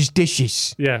washes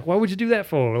dishes. Yeah, why would you do that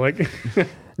for? Like,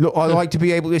 look, I like to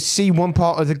be able to see one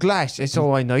part of the glass. That's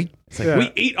all I need. It's like,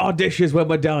 we eat our dishes when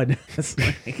we're done. So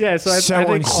I think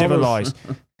uncivilized.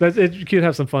 You could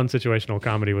have some fun situational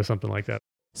comedy with something like that.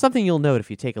 Something you'll note if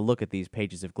you take a look at these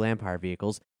pages of Glampire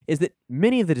vehicles is that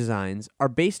many of the designs are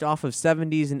based off of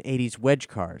 70s and 80s wedge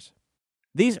cars.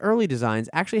 These early designs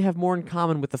actually have more in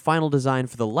common with the final design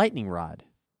for the Lightning Rod,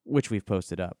 which we've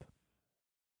posted up.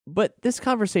 But this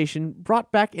conversation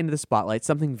brought back into the spotlight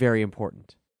something very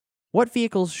important. What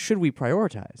vehicles should we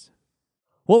prioritize?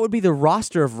 What would be the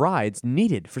roster of rides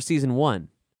needed for Season 1?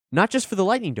 Not just for the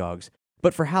Lightning Dogs,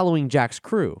 but for Halloween Jack's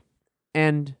crew.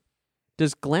 And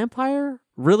does Glampire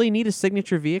really need a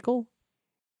signature vehicle?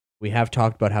 We have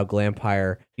talked about how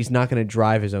Glampire, he's not going to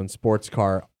drive his own sports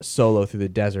car solo through the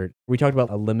desert. We talked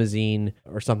about a limousine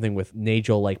or something with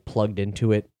Nagel like plugged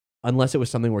into it, unless it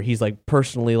was something where he's like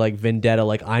personally like vendetta,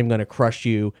 like I'm going to crush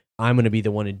you, I'm going to be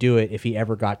the one to do it if he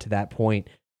ever got to that point.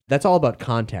 That's all about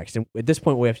context. And at this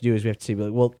point, what we have to do is we have to say,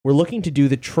 well, we're looking to do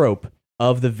the trope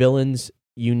of the villain's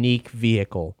unique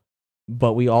vehicle,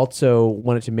 but we also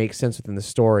want it to make sense within the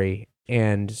story.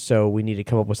 And so we need to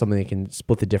come up with something that can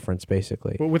split the difference,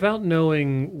 basically. But without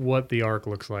knowing what the arc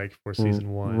looks like for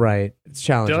Season 1. Right. It's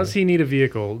challenging. Does he need a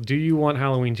vehicle? Do you want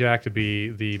Halloween Jack to be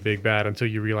the big bad until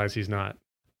you realize he's not?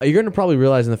 You're going to probably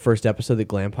realize in the first episode that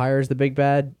Glampire is the big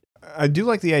bad. I do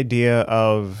like the idea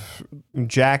of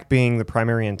Jack being the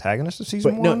primary antagonist of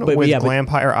Season 1, with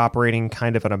Glampire operating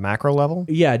kind of at a macro level.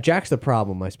 Yeah, Jack's the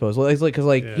problem, I suppose. Well, it's like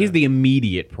he's the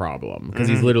immediate problem because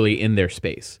he's literally in their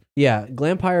space. Yeah,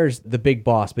 Glampire's the big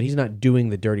boss, but he's not doing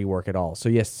the dirty work at all. So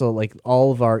yes, so like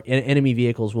all of our enemy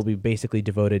vehicles will be basically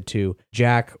devoted to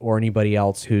Jack or anybody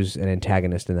else who's an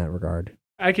antagonist in that regard.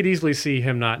 I could easily see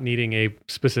him not needing a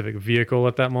specific vehicle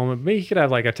at that moment. Maybe he could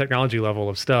have like a technology level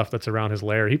of stuff that's around his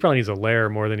lair. He probably needs a lair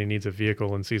more than he needs a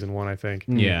vehicle in season 1, I think.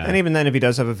 Yeah. And even then, if he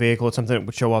does have a vehicle, it's something that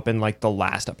would show up in like the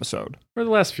last episode. Or the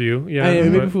last few, yeah.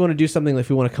 Maybe if we want to do something, if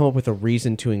we want to come up with a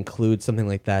reason to include something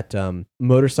like that,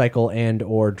 motorcycle and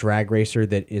or drag racer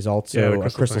that is also a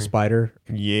crystal spider.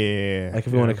 Yeah. Like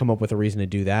if we want to come up with a reason to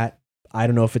do that. I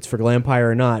don't know if it's for Glampire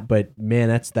or not, but man,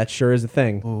 that sure is a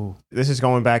thing. Ooh. This is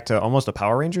going back to almost a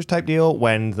Power Rangers type deal.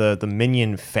 When the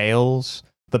minion fails,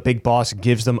 the big boss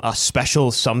gives them a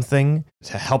special something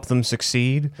to help them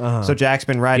succeed. Uh-huh. So Jack's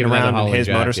been riding around in his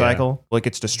motorcycle, yeah. like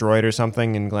it's destroyed or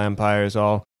something, and Glampire's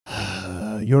all,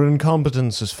 your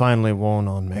incompetence is finally worn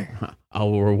on me.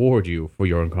 I'll reward you for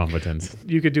your incompetence.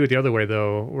 You could do it the other way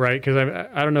though, right? Because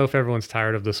I don't know if everyone's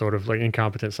tired of the sort of like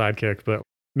incompetent sidekick, but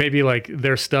maybe like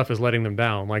their stuff is letting them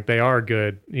down. Like they are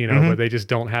good, but they just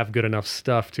don't have good enough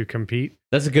stuff to compete.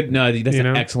 That's an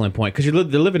excellent point, because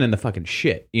they're living in the fucking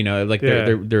shit.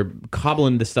 They're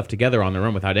cobbling this stuff together on their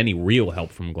own without any real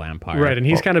help from Glampire. Right, and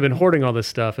he's kind of been hoarding all this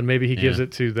stuff, and maybe he gives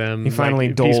it to them. He finally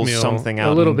doles piecemeal, something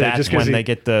out a little bit. That's just when they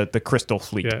get the crystal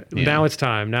fleet. Yeah. Now it's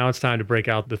time. Now it's time to break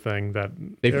out the thing that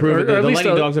they've proven. The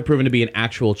Lightning Dogs have proven to be an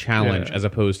actual challenge as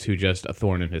opposed to just a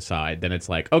thorn in his side. Then it's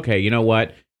like, okay, you know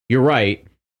what? You're right.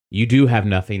 You do have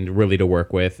nothing really to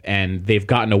work with, and they've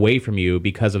gotten away from you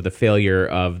because of the failure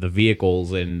of the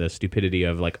vehicles and the stupidity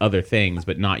of like other things,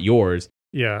 but not yours.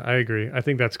 Yeah, I agree. I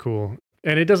think that's cool.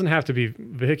 And it doesn't have to be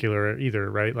vehicular either,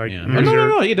 right? Like,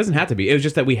 No, it doesn't have to be. It was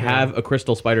just that we have a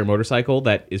Crystal Spider motorcycle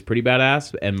that is pretty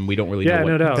badass, and we don't really know what.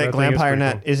 No doubt. That Glampire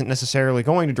Net isn't necessarily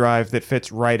going to drive that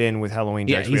fits right in with Halloween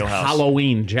Jack's he's wheelhouse.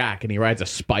 Halloween Jack, and he rides a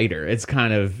spider. It's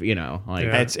kind of, like...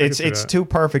 Yeah, it's too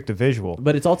perfect a visual.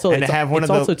 But it's also and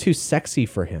also too sexy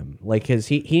for him. Like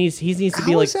he needs to be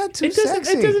How like... is that too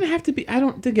sexy? It doesn't have to be... I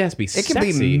don't think it has to be sexy.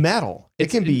 It can be metal. It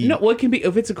can be... No, well, it can be...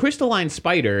 If it's a crystalline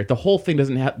spider, the whole thing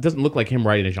doesn't look like him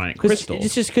riding a giant crystal.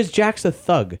 It's just because Jack's a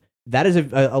thug. That is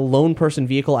a lone person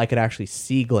vehicle I could actually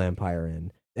see Glampire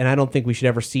in. And I don't think we should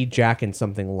ever see Jack in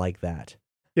something like that.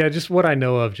 Yeah, just what I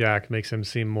know of Jack makes him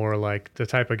seem more like the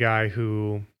type of guy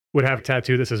who would have a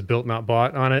tattoo that says "built not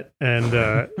bought" on it,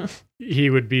 and he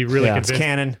would be really convinced. It's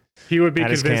canon. He would be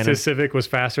convinced his Civic was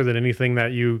faster than anything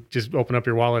that you just open up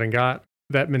your wallet and got.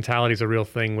 That mentality is a real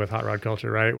thing with hot rod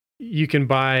culture, right? You can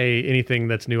buy anything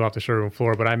that's new off the showroom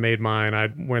floor, but I made mine. I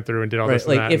went through and did all this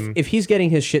and that. If he's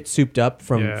getting his shit souped up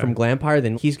from Glampire,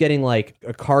 then he's getting like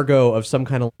a cargo of some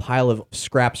kind of pile of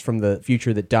scraps from the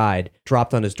future that died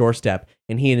dropped on his doorstep,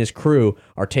 and he and his crew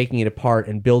are taking it apart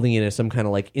and building it into some kind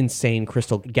of like insane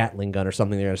crystal Gatling gun or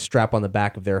something they're going to strap on the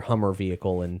back of their Hummer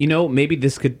vehicle. And maybe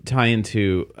this could tie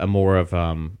into a more of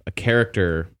a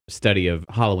character study of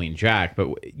Halloween Jack, but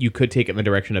you could take it in the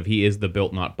direction of he is the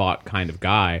built not bought kind of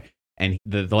guy, and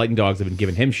the Lightning Dogs have been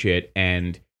giving him shit,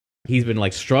 and he's been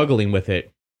like struggling with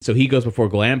it, so he goes before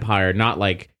Glampire, not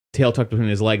like tail tucked between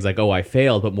his legs like, oh, I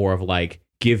failed, but more of like,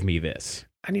 give me this.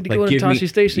 I need to go to Tashi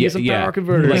Station and get some power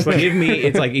converters. Like, give me,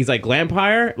 it's like, he's like,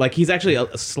 Glampire, like he's actually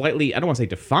a slightly, I don't want to say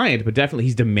defiant, but definitely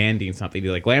he's demanding something.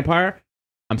 He's like, Glampire,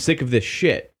 I'm sick of this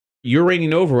shit. You're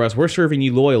reigning over us. We're serving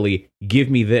you loyally. Give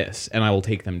me this, and I will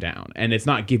take them down. And it's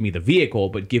not give me the vehicle,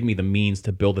 but give me the means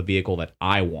to build the vehicle that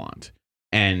I want.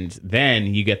 And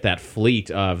then you get that fleet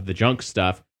of the junk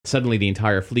stuff. Suddenly the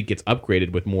entire fleet gets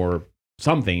upgraded with more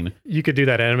something. You could do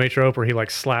that anime trope where he like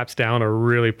slaps down a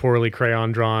really poorly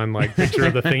crayon drawn like picture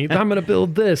of the thing. I'm gonna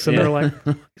build this, and they're like,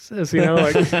 "What's this?" And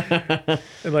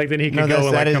like then he could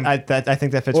go. I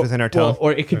think that fits within our tone.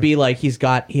 Or it could be like he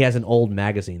has an old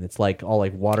magazine that's like all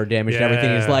like water damaged and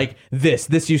everything. Is like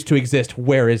this used to exist.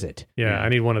 Where is it? Yeah, I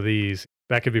need one of these.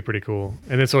 That could be pretty cool.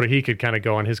 And then sort of he could kind of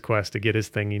go on his quest to get his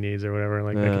thing he needs or whatever.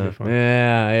 Like that could be fun.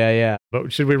 Yeah.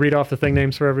 But should we read off the thing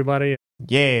names for everybody?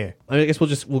 Yeah. I guess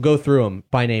we'll go through them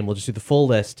by name. We'll just do the full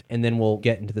list, and then we'll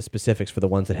get into the specifics for the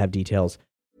ones that have details.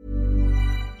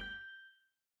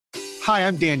 Hi,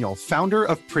 I'm Daniel, founder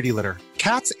of Pretty Litter.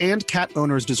 Cats and cat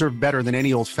owners deserve better than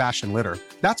any old-fashioned litter.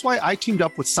 That's why I teamed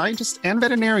up with scientists and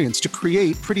veterinarians to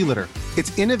create Pretty Litter.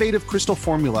 Its innovative crystal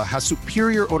formula has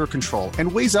superior odor control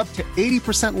and weighs up to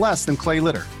 80% less than clay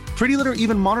litter. Pretty Litter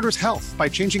even monitors health by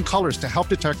changing colors to help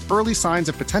detect early signs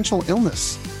of potential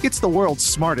illness. It's the world's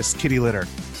smartest kitty litter.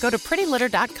 Go to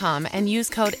prettylitter.com and use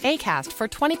code ACAST for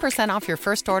 20% off your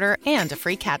first order and a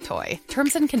free cat toy.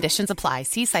 Terms and conditions apply.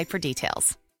 See site for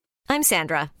details. I'm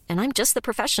Sandra, and I'm just the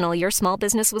professional your small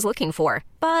business was looking for.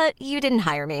 But you didn't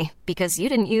hire me because you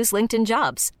didn't use LinkedIn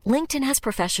Jobs. LinkedIn has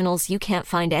professionals you can't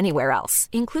find anywhere else,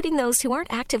 including those who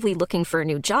aren't actively looking for a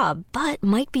new job, but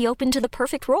might be open to the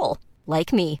perfect role,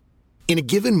 like me. In a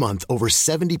given month, over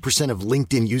 70% of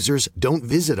LinkedIn users don't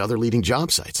visit other leading job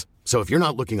sites. So if you're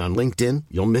not looking on LinkedIn,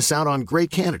 you'll miss out on great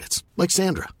candidates like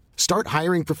Sandra. Start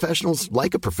hiring professionals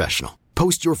like a professional.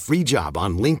 Post your free job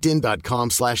on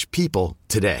linkedin.com/people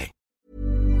today.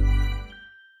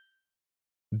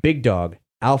 Big Dog,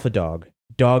 Alpha Dog,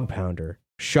 Dog Pounder,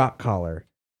 Shock Collar,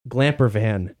 Glamper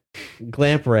Van,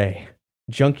 Glamp Ray,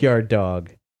 Junkyard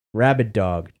Dog, Rabid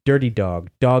Dog, Dirty Dog,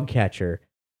 Dog Catcher,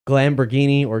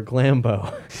 Glamborghini or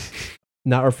Glambo.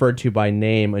 Not referred to by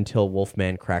name until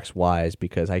Wolfman cracks wise,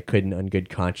 because I couldn't on good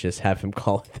conscience have him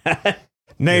call it that.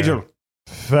 Nigel,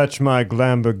 fetch my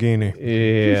Glamborghini.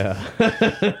 Yeah.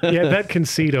 Yeah, that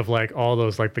conceit of like all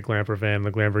those, like the Glamper Van,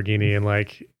 the Glamborghini, and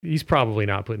like he's probably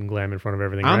not putting glam in front of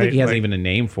everything. I don't think he has like, even a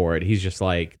name for it. He's just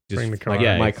like, bring the car. Like,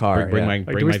 yeah, my car. Bring yeah. my, Like,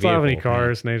 bring do we my still have any vehicle.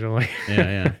 cars, Nigel? Like,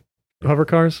 Yeah. hover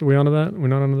cars? Are we onto that? We're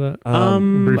not onto that?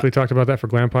 We briefly talked about that for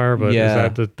Glampire, but yeah. is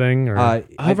that the thing? Or?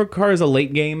 Hover car is a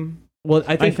late game. Well,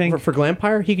 I think for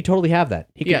Glampire, he could totally have that.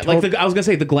 He could I was gonna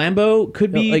say the Glambo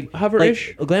could be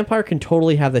hover-ish. Glampire can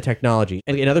totally have the technology,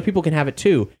 and other people can have it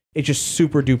too. It's just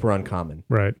super duper uncommon.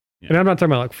 Right. Yeah. And I'm not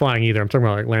talking about like flying either. I'm talking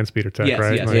about like land speeder tech,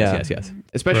 right? Yes.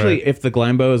 Especially if the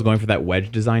Glambo is going for that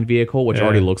wedge design vehicle, which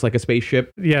already looks like a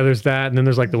spaceship. Yeah, there's that, and then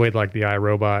there's like the way like the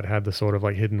iRobot had the sort of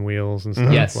like hidden wheels and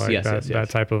stuff. Yes, like yes. that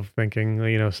type of thinking.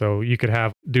 You know, so you could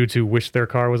have dudes who wish their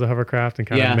car was a hovercraft and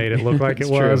kind of made it look like it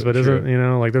was, but isn't. You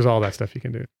know, like there's all that stuff you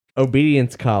can do.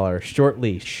 Obedience collar, short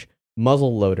leash,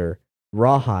 muzzle loader,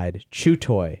 rawhide, chew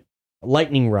toy,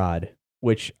 lightning rod,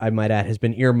 which I might add has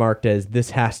been earmarked as this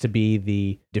has to be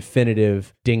the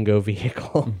definitive dingo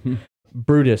vehicle.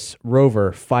 Brutus,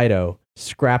 Rover, Fido,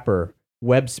 Scrapper,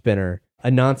 Web Spinner,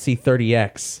 Anansi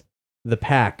 30X, The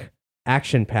Pack,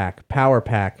 Action Pack, Power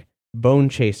Pack, Bone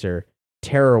Chaser,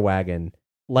 Terror Wagon,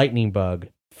 Lightning Bug,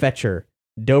 Fetcher,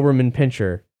 Doberman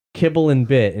Pinscher, Kibble and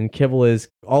Bit, and Kibble is,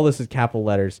 all this is capital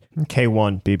letters.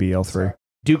 K1 BBL3.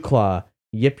 Dewclaw,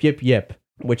 Yip Yip Yip,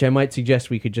 which I might suggest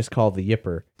we could just call the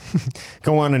Yipper.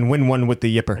 Go on and win one with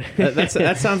the Yipper.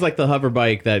 That sounds like the hover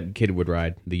bike that kid would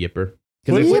ride, the Yipper.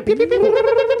 But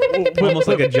almost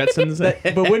like a Jetsons.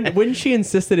 But wouldn't she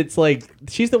insist that it's like,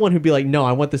 she's the one who'd be like, no,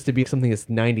 I want this to be something that's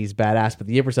 90s badass, but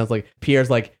the Yipper sounds like, Pierre's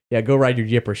like, yeah, go ride your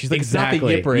Yipper. She's like,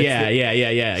 exactly. It's not the Yipper.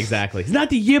 Yeah, exactly. It's not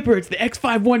the Yipper, it's the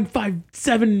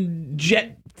X5157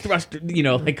 jet thrust,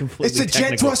 like completely It's a technical.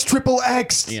 Jet Thrust Triple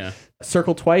X. Yeah.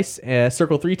 Circle twice,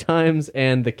 circle 3 times,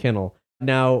 and the kennel.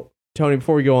 Now, Tony,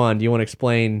 before we go on, do you want to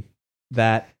explain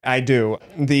that? I do.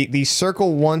 The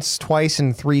circle once, twice,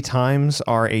 and 3 times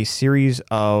are a series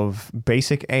of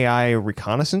basic AI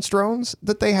reconnaissance drones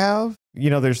that they have. You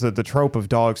know, there's the trope of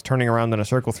dogs turning around in a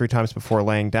circle 3 times before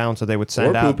laying down, so they would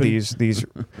send out these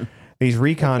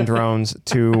recon drones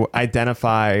to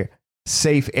identify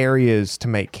safe areas to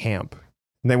make camp.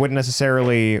 They wouldn't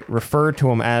necessarily refer to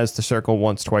them as the circle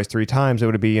once, twice, 3 times. It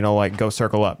would be, like, go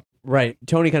circle up. Right.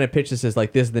 Tony kind of pitched this as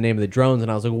like, this is the name of the drones.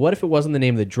 And I was like, what if it wasn't the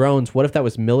name of the drones? What if that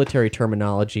was military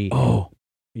terminology? Oh.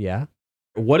 Yeah?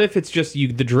 What if it's just the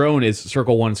drone is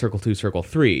circle 1, circle 2, circle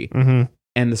 3,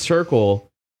 and the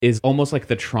circle is almost like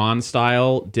the Tron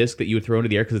style disc that you would throw into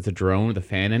the air because it's a drone with a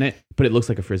fan in it, but it looks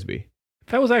like a Frisbee.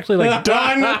 That was actually like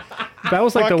done. That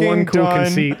was like the one cool done.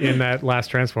 conceit in that last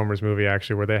Transformers movie,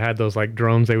 actually, where they had those like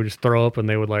drones they would just throw up and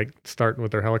they would like start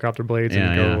with their helicopter blades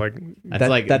and go like.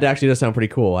 That actually does sound pretty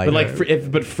cool.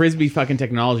 But Frisbee fucking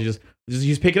technology just you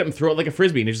just pick it up and throw it like a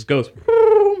Frisbee and it just goes.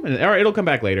 And, all right, it'll come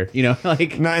back later.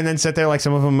 Like No, and then sit there like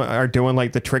some of them are doing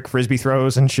like the trick Frisbee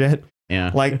throws and shit.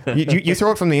 Yeah. Like you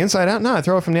throw it from the inside out? No, I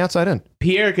throw it from the outside in.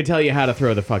 Pierre could tell you how to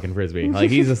throw the fucking Frisbee. Like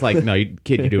he's just like, no,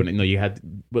 kid, you're doing it. No, you had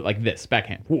but like this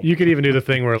backhand. Whoa. You could even do the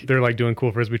thing where they're like doing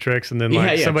cool Frisbee tricks and then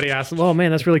like somebody asks them, oh man,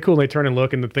 that's really cool. And they turn and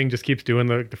look and the thing just keeps doing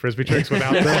the Frisbee tricks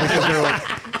without them because they're like,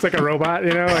 it's like a robot,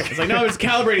 Like, it's like, no, I'm just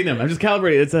calibrating them. I'm just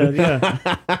calibrating. It's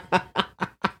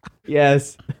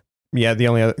Yes. Yeah, the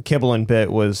only other Kibble and Bit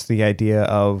was the idea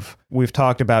of, we've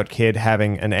talked about Kid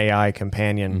having an AI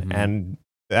companion, and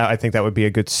I think that would be a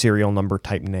good serial number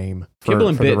type name for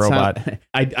the robot.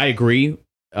 I agree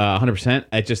 100%.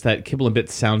 It's just that Kibble and Bit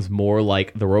sounds more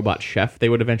like the robot chef they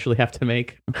would eventually have to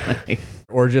make.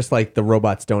 Or just like the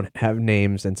robots don't have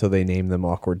names, and so they name them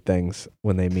awkward things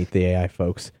when they meet the AI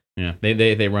folks. Yeah,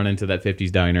 they run into that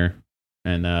 50s diner,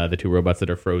 and the 2 robots that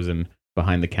are frozen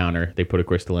behind the counter, they put a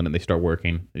crystal in and they start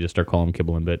working. They just start calling them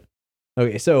Kibble and Bit.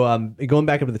 Okay, so going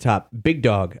back up to the top, Big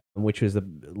Dog, which was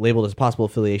labeled as possible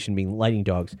affiliation being Lightning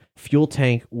Dogs, fuel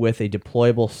tank with a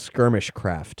deployable skirmish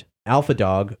craft. Alpha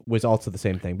Dog was also the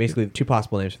same thing. Basically, two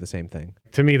possible names for the same thing.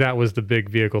 To me, that was the big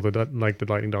vehicle that like the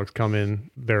Lightning Dogs come in,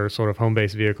 their sort of home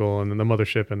base vehicle, and then the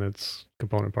mothership and its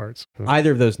component parts.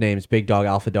 Either of those names, Big Dog,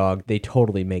 Alpha Dog, they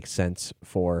totally make sense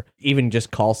for even just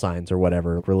call signs or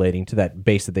whatever relating to that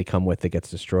base that they come with that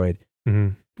gets destroyed.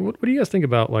 Mm-hmm. What do you guys think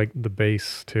about like the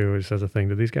base too? Just as a thing,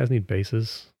 do these guys need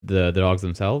bases? The dogs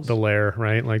themselves, the lair,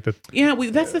 right? Like the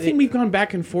that's the thing we've gone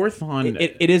back and forth on.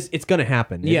 It's going to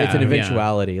happen. Yeah, it's an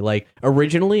eventuality. Yeah. Like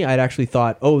originally, I'd actually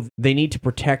thought, they need to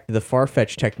protect the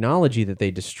Farfetch technology that they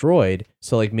destroyed.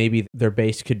 So like maybe their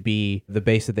base could be the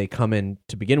base that they come in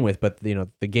to begin with, but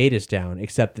the gate is down.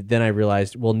 Except that then I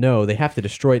realized, well, no, they have to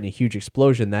destroy it in a huge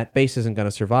explosion. That base isn't going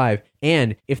to survive.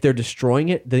 And if they're destroying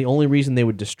it, the only reason they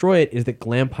would destroy it is that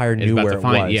Glampire knew where it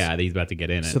was. Yeah, he's about to get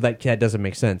in it. So that doesn't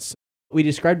make sense. We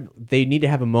described they need to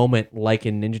have a moment like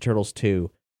in Ninja Turtles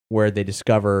 2 where they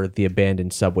discover the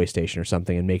abandoned subway station or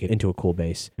something and make it into a cool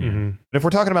base. Mm-hmm. If we're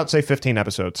talking about, say, 15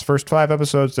 episodes, first 5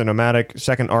 episodes, the nomadic,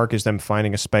 second arc is them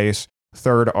finding a space,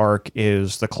 third arc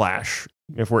is the clash.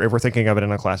 If we're thinking of it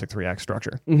in a classic 3-act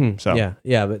structure. Mm-hmm.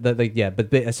 So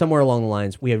but somewhere along the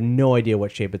lines, we have no idea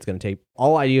what shape it's going to take.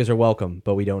 All ideas are welcome,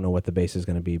 but we don't know what the base is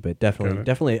going to be. But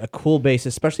definitely a cool base,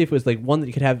 especially if it was like one that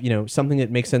you could have, something that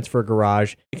makes sense for a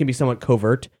garage. It can be somewhat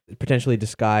covert, potentially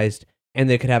disguised, and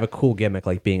they could have a cool gimmick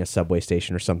like being a subway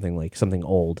station or something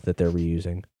old that they're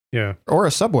reusing. Yeah, or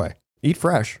a Subway. Eat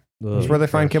fresh. That's where they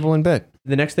find kibble and bit.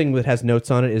 The next thing that has notes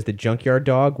on it is the Junkyard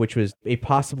Dog, which was a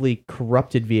possibly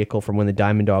corrupted vehicle from when the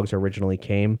Diamond Dogs originally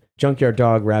came. Junkyard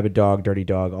Dog, Rabid Dog, Dirty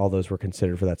Dog, all those were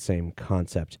considered for that same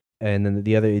concept. And then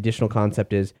the other additional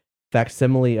concept is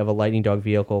facsimile of a Lightning Dog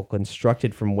vehicle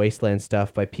constructed from wasteland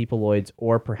stuff by Peopleoids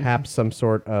or perhaps some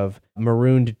sort of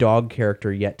marooned dog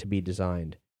character yet to be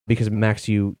designed. Because, Max,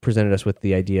 you presented us with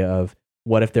the idea of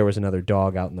what if there was another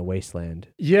dog out in the wasteland?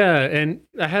 Yeah, and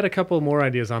I had a couple more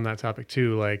ideas on that topic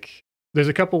too. Like, there's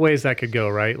a couple ways that could go,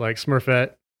 right? Like,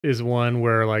 Smurfette is one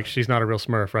where, like, she's not a real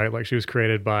Smurf, right? Like, she was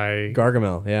created by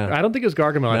Gargamel, yeah. I don't think it was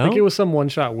Gargamel. No? I think it was some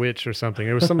one-shot witch or something.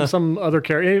 It was some other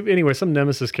character. Anyway, some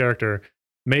Nemesis character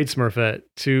made Smurfette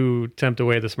to tempt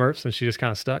away the Smurfs, and she just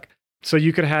kind of stuck. So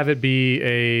you could have it be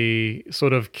a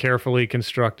sort of carefully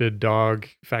constructed dog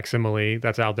facsimile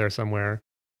that's out there somewhere.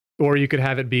 Or you could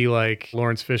have it be like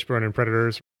Lawrence Fishburne in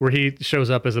Predators, where he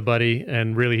shows up as a buddy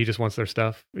and really he just wants their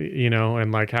stuff,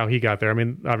 and like how he got there. I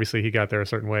mean, obviously he got there a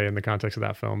certain way in the context of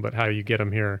that film, but how you get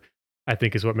him here, I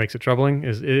think, is what makes it troubling.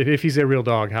 Is if he's a real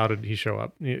dog, how did he show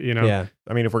up? Yeah.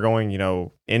 I mean, if we're going,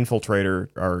 infiltrator,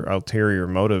 our ulterior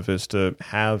motive is to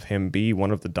have him be one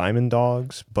of the Diamond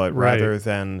Dogs, but rather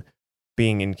than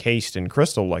being encased in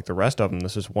crystal like the rest of them,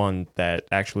 this is one that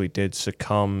actually did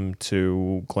succumb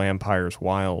to Glampire's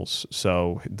wiles.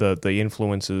 So the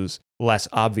influence is less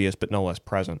obvious, but no less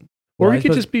present. Or he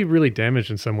could just be really damaged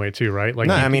in some way too, right? Like,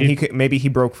 no, he could, maybe he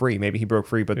broke free.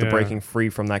 But the breaking free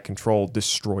from that control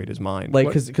destroyed his mind.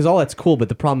 Like, because all that's cool, but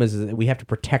the problem is that we have to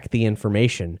protect the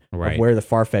information of where the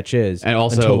Farfetch is, and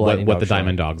also what the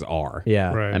Diamond Dogs are.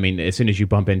 Yeah, right. I mean, as soon as you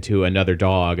bump into another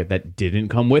dog that didn't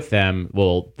come with them,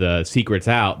 well, the secret's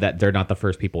out that they're not the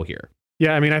first people here.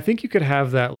 Yeah, I mean, I think you could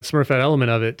have that Smurfette element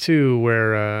of it too,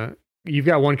 where you've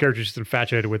got one character just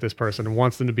infatuated with this person and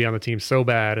wants them to be on the team so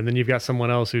bad, and then you've got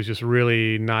someone else who's just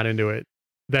really not into it.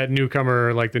 That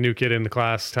newcomer, like the new kid in the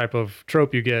class type of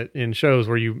trope you get in shows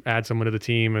where you add someone to the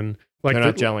team and like they're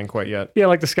not gelling quite yet. Yeah,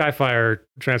 like the Skyfire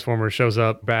Transformer shows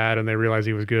up bad and they realize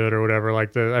he was good or whatever.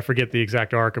 Like I forget the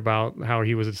exact arc about how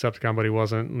he was a Decepticon but he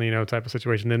wasn't, type of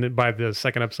situation. Then by the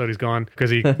second episode he's gone because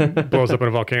he blows up in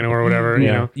a volcano or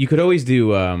whatever. You could always do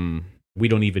we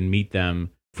don't even meet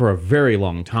them for a very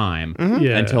long time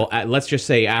until let's just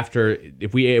say after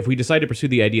if we decide to pursue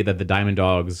the idea that the Diamond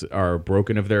Dogs are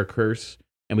broken of their curse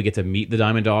and we get to meet the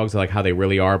Diamond Dogs like how they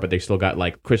really are, but they still got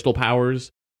like crystal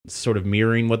powers sort of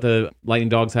mirroring what the Lightning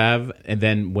Dogs have, and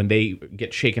then when they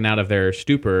get shaken out of their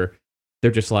stupor, they're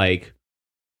just like,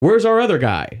 where's our other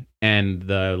guy? And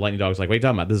the Lightning Dog's like, what are you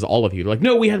talking about? This is all of you. They're like,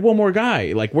 no, we had one more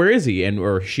guy. Like, where is he?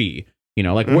 Or she?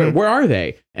 Where are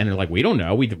they? And they're like, we don't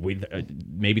know. We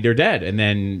maybe they're dead. And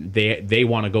then they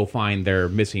want to go find their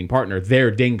missing partner,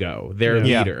 their dingo, their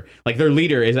leader. Like their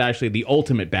leader is actually the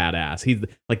ultimate badass. He's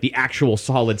like the actual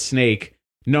Solid Snake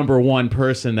number one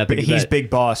person he's big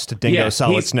boss to Dingo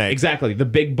Solid Snake. Exactly. The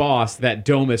big boss that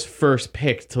Domus first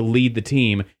picked to lead the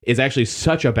team is actually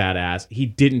such a badass. He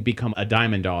didn't become a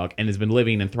Diamond Dog and has been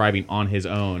living and thriving on his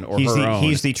own or her own.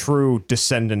 He's the true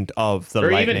descendant of the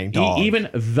Lightning Dog. Even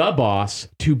the boss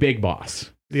to Big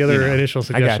Boss. The other initial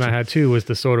suggestion I had too was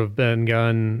the sort of Ben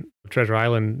Gunn Treasure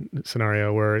Island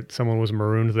scenario where someone was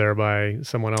marooned there by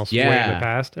someone else way in the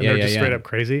past, and they're just straight up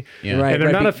crazy. Yeah. Right, and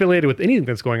they're not affiliated with anything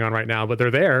that's going on right now, but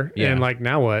they're there. Yeah. And like,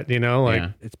 now what? You know, like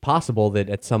It's possible that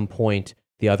at some point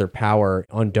the other power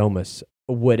on Domus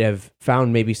would have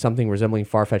found maybe something resembling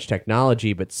far-fetched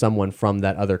technology, but someone from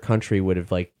that other country would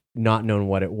have like not known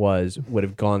what it was, would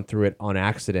have gone through it on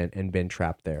accident and been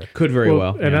trapped there. Could very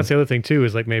well. And that's the other thing too,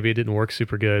 is like maybe it didn't work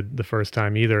super good the first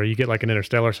time either. You get like an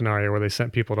Interstellar scenario where they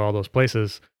sent people to all those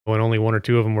places when only one or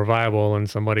two of them were viable, and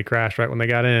somebody crashed right when they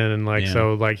got in, and like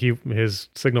so like his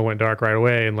signal went dark right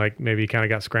away, and like maybe he kind of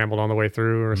got scrambled on the way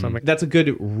through or something. That's a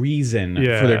good reason for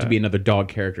there to be another dog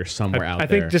character somewhere out there. I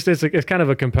think just it's kind of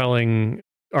a compelling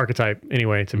archetype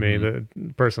anyway to me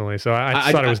personally. So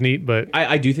I thought it was neat, but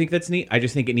I do think that's neat. I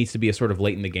just think it needs to be a sort of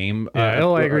late in the game. I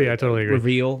agree. I totally agree.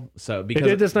 Reveal. So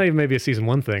because it's not even maybe a season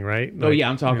 1 thing, right? Like,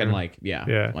 I'm talking like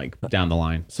down the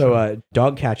line. So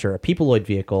dog catcher, a peopleoid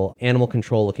vehicle, animal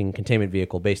control looking containment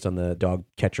vehicle based on the dog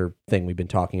catcher thing we've been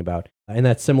talking about. And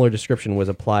that similar description was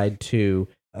applied to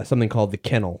something called the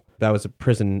kennel. That was a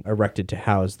prison erected to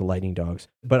house the lightning dogs,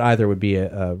 but either would be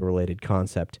a related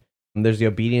concept. There's the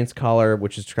obedience collar,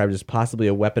 which is described as possibly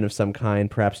a weapon of some kind,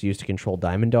 perhaps used to control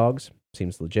diamond dogs.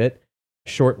 Seems legit.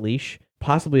 Short leash,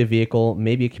 possibly a vehicle,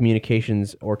 maybe a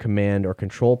communications or command or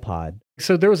control pod.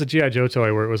 So there was a G.I. Joe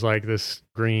toy where it was like this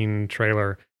green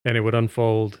trailer, and it would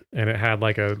unfold, and it had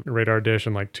like a radar dish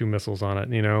and like 2 missiles on it,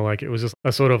 you know, like it was just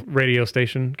a sort of radio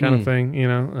station kind of thing, you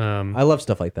know. I love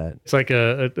stuff like that. It's like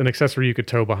an accessory you could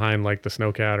tow behind like the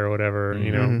Snowcat or whatever,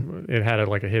 you know. It had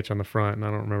like a hitch on the front, and I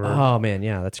don't remember. Oh man,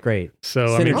 yeah, that's great. So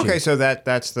Synergy. I mean, Okay, so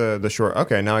that's the short.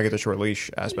 Okay, now I get the short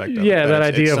leash aspect of it. yeah, that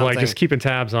idea it's of like something- just keeping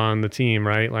tabs on the team,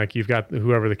 right? Like you've got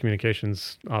whoever the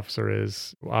communications officer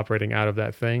is operating out of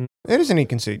that thing. It is a neat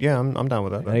conceit. Yeah, I'm down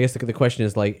with that. And I guess the question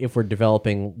is like, if we're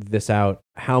developing this out,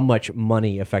 how much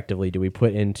money effectively do we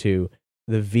put into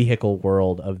the vehicle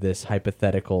world of this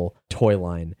hypothetical toy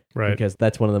line? Right. Because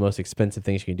that's one of the most expensive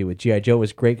things you can do. With G.I. Joe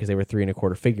was great because they were 3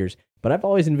 1/4 figures, but I've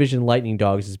always envisioned Lightning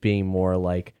Dogs as being more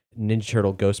like Ninja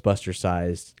Turtle Ghostbuster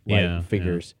sized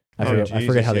figures. I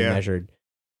forget how they measured.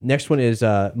 Next one is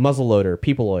muzzleloader,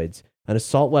 peopleoids. An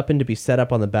assault weapon to be set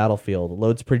up on the battlefield.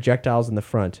 Loads projectiles in the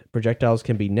front. Projectiles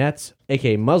can be nets,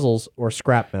 aka muzzles, or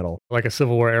scrap metal. Like a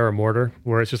Civil War era mortar,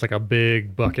 where it's just like a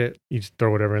big bucket. You just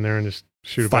throw whatever in there and just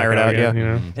shoot it Fire back it out, again, yeah. you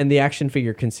know? And the action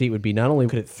figure conceit would be not only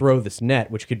could it throw this net,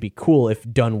 which could be cool if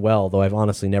done well, though I've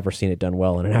honestly never seen it done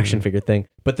well in an action figure thing,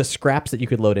 but the scraps that you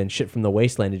could load in, shit from the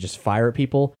wasteland, to just fire at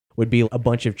people would be a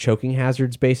bunch of choking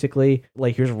hazards, basically.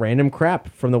 Like, here's random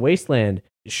crap from the wasteland.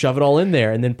 Shove it all in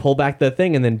there and then pull back the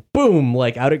thing and then boom,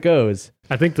 like out it goes.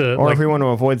 I think Or if we want to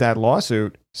avoid that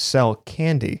lawsuit, sell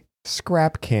candy.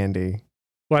 Scrap candy.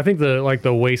 Well, I think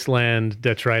the wasteland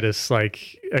detritus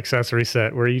like accessory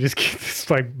set where you just get this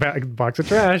like box of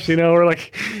trash, you know, or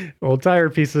like old tire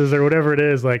pieces or whatever it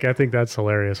is. Like, I think that's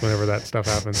hilarious whenever that stuff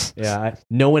happens. Yeah,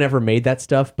 no one ever made that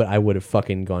stuff, but I would have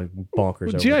fucking gone bonkers. Well,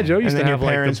 over G.I. that. Joe used And to then your have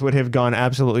like parents would have gone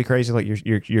absolutely crazy. Like, you're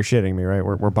shitting me, right?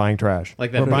 We're buying trash.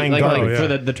 Like that, We're buying like garbage. for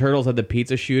the turtles had the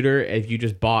pizza shooter. If you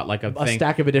just bought like a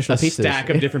stack of additional pizzas. stack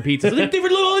of different pizzas, like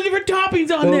all the different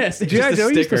toppings on this. It's G.I. just a Joe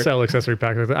used to sticker. sell accessory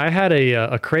packs like that. I had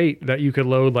a crate that you could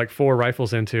load like 4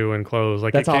 rifles into and close.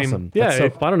 Like, That's it came, awesome. Yeah,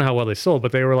 That's so I don't know how well they sold,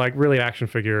 but they were like really action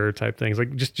figure type things,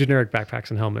 like just generic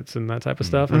backpacks and helmets and that type of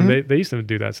stuff. And they used to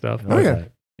do that stuff. Oh, yeah.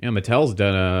 Yeah, Mattel's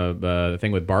done a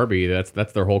thing with Barbie. That's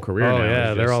their whole career Oh now. yeah,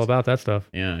 It's they're just- all about that stuff.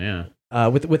 Yeah, yeah.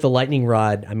 With the lightning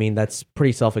rod, I mean, that's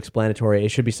pretty self-explanatory. It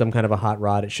should be some kind of a hot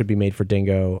rod. It should be made for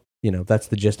Dingo. You know, that's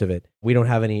the gist of it. We don't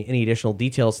have any additional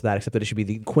details to that, except that it should be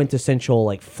the quintessential,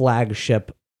 like,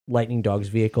 flagship Lightning Dogs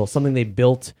vehicle, something they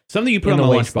built Something you put in on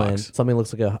the the wasteland. lunchbox. Something that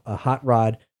looks like a hot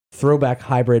rod, throwback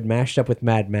hybrid, mashed up with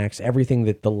Mad Max, everything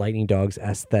that the Lightning Dogs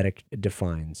aesthetic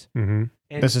defines.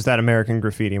 Mm-hmm. This is that American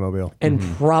graffiti mobile. And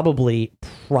probably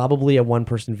a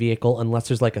one-person vehicle, unless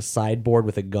there's like a sideboard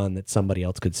with a gun that somebody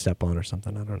else could step on or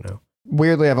something. I don't know.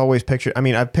 Weirdly, I've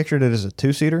pictured it as a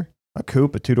 2-seater, a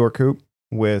coupe, a 2-door coupe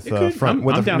with It could. front I'm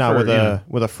with down a for with it, a yeah.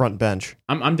 with a front bench.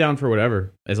 I'm down for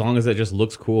whatever, as long as it just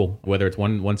looks cool. Whether it's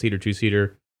one seater,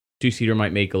 2-seater. 2-seater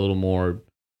might make a little more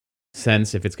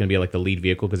sense if it's going to be like the lead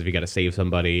vehicle, because if you got to save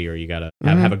somebody or you got to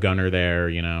have a gunner there,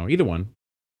 you know, either one.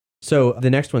 So the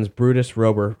next one's Brutus,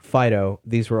 Rober, Fido.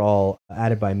 These were all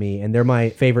added by me, and they're my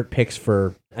favorite picks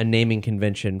for a naming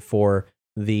convention for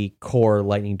the core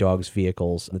Lightning Dogs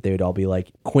vehicles. That they would all be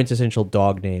like quintessential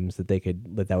dog names that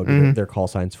would be their call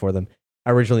signs for them. I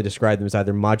originally described them as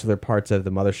either modular parts of the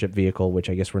mothership vehicle, which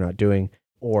I guess we're not doing,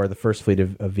 or the first fleet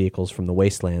of vehicles from the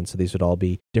Wasteland. So these would all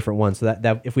be different ones. So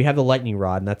that if we have the Lightning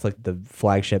Rod, and that's like the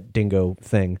flagship Dingo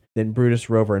thing, then Brutus,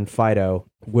 Rover, and Fido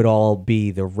would all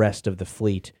be the rest of the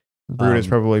fleet. Brutus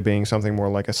probably being something more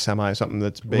like a semi, something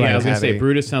that's big. Yeah, I was going to say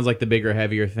Brutus sounds like the bigger,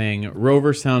 heavier thing.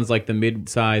 Rover sounds like the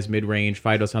mid-size, mid-range.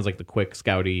 Fido sounds like the quick,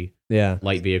 scouty,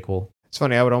 light vehicle. It's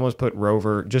funny, I would almost put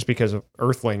Rover, just because of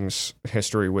Earthling's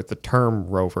history with the term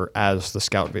Rover, as the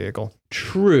scout vehicle.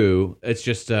 True. It's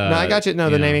just... no, I got you. No,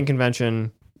 the naming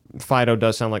convention, Fido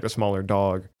does sound like a smaller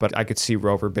dog, but I could see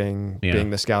Rover being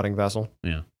the scouting vessel.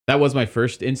 Yeah. That was my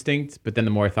first instinct, but then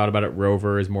the more I thought about it,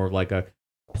 Rover is more of like a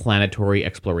planetary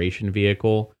exploration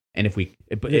vehicle. And if we...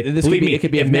 If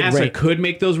NASA could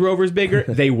make those rovers bigger,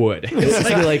 they would. This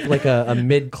could be like a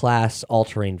mid-class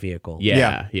all-terrain vehicle.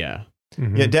 Yeah.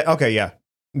 Mm-hmm. Yeah.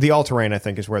 The all-terrain, I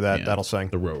think, is where that'll sing.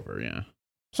 The Rover, yeah.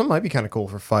 Something might be kind of cool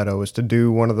for Fido is to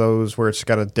do one of those where it's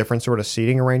got a different sort of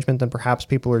seating arrangement than perhaps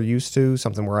people are used to.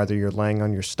 Something where either you're laying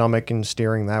on your stomach and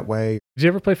steering that way. Did you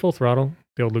ever play Full Throttle?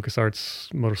 The old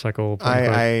LucasArts motorcycle?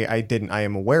 I didn't. I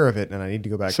am aware of it, and I need to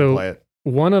go back and play it.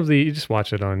 You just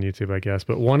watch it on YouTube, I guess,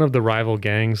 but one of the rival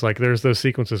gangs, like there's those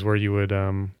sequences where you would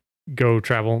go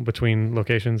travel between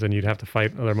locations and you'd have to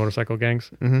fight other motorcycle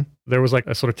gangs. Mm-hmm. There was like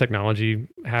a sort of technology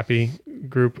happy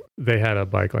group. They had a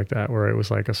bike like that where it was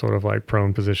like a sort of like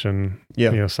prone position,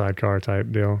 sidecar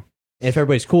type deal. And if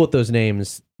everybody's cool with those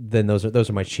names, then those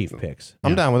are my chief picks.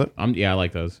 I'm down with it. I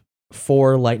like those.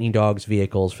 4 Lightning Dogs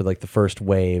vehicles for like the first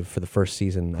wave for the first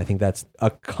season. I think that's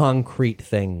a concrete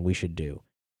thing we should do.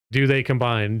 Do they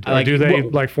combine? Do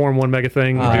they form one mega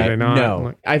thing? Or do they not?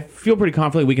 No. I feel pretty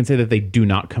confident we can say that they do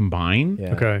not combine.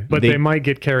 Yeah. Okay. But they might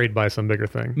get carried by some bigger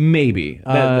thing. Maybe.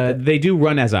 They do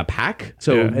run as a pack.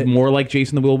 So more like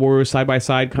Jason the Wheel Warriors side by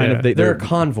side kind of. They're a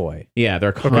convoy. Yeah, they're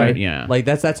a convoy. Yeah. Like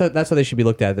that's how they should be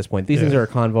looked at this point. These things are a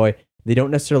convoy. They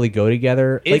don't necessarily go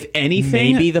together. If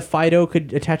anything, maybe the Fido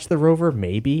could attach the Rover,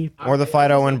 maybe. Or the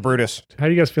Fido and Brutus. How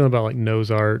do you guys feel about like nose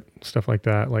art, stuff like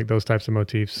that, like those types of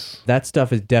motifs? That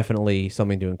stuff is definitely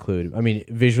something to include. I mean,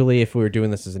 visually, if we were doing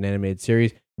this as an animated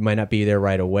series, it might not be there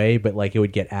right away, but like it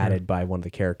would get added by one of the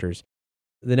characters.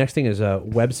 The next thing is a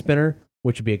web spinner,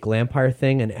 which would be a Glampire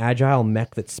thing, an agile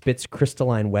mech that spits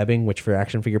crystalline webbing, which for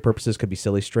action figure purposes could be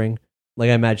silly string. Like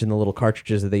I imagine the little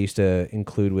cartridges that they used to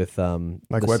include with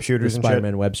like web shooters and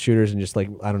Spider-Man web shooters, and just like,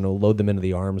 I don't know, load them into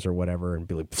the arms or whatever and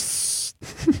be like,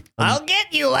 I'll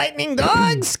get you, Lightning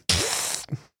Dogs.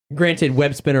 Granted,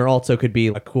 web spinner also could be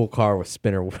a cool car with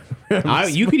spinner.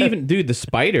 You could even do the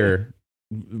Spider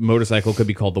motorcycle could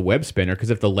be called the web spinner, because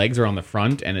if the legs are on the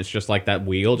front and it's just like that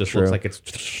wheel just looks like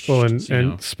it's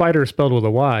and Spider spelled with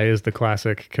a Y is the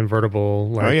classic convertible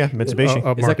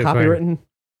Mitsubishi. Is that copywritten?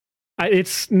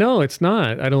 It's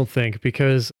not, I don't think,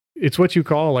 because it's what you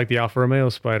call like the Alfa Romeo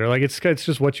Spider. Like it's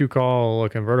just what you call a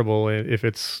convertible if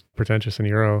it's pretentious in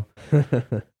Euro.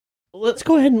 Let's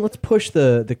go ahead and let's push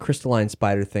the crystalline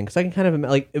spider thing, because I can kind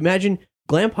of imagine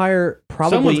Glampire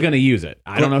probably... Someone's going to use it.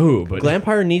 I don't know who, but...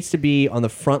 Glampire needs to be on the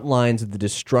front lines of the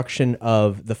destruction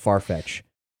of the Farfetch.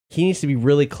 He needs to be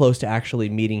really close to actually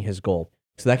meeting his goal.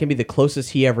 So that can be the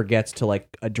closest he ever gets to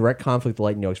like a direct conflict with the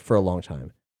Lightning Dogs for a long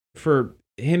time. For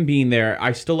him being there,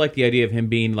 I still like the idea of him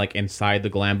being like inside the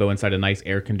Glambo, inside a nice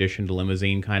air-conditioned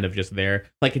limousine, kind of just there.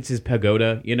 Like it's his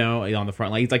pagoda, on the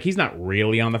front line. He's not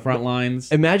really on the front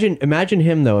lines. Imagine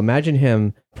him, though. Imagine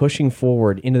him pushing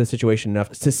forward into the situation enough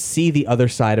to see the other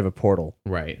side of a portal.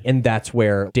 Right. And that's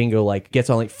where Dingo gets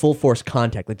on full force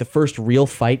contact. Like the first real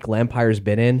fight Glampire's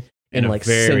been in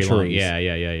centuries. Long, yeah.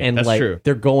 And that's true.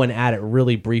 They're going at it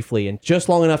really briefly and just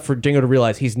long enough for Dingo to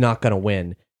realize he's not going to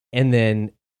win. And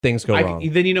then things go wrong.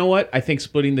 Then you know what? I think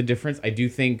splitting the difference, I do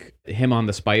think him on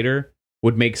the Spider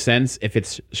would make sense if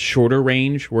it's shorter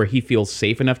range where he feels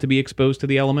safe enough to be exposed to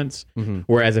the elements. Mm-hmm.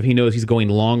 Whereas if he knows he's going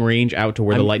long range out to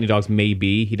where the Lightning Dogs may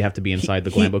be, he'd have to be inside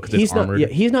the Glambo because it's armored.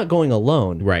 He's not going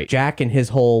alone. Right. Jack and his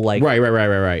whole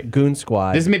right. goon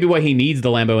squad. This is maybe why he needs the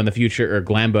Lambo in the future, or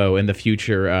Glambo in the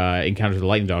future encounters with the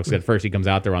Lightning Dogs. At first he comes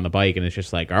out there on the bike and it's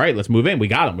just like, all right, let's move in. We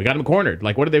got him cornered.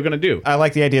 Like, what are they going to do? I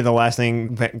like the idea of the last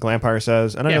thing Glampire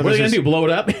says. What are they going to do? Blow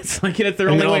it up? It's like it's their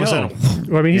only way home.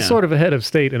 Well, I mean, he's sort of ahead of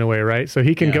state in a way, right? So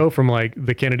he can go from like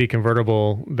the Kennedy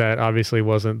convertible that obviously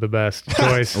wasn't the best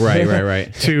choice,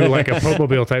 right, to like a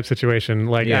Popemobile type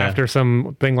situation, after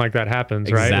something like that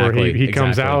happens, right? Where he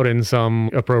comes out in some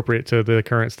appropriate to the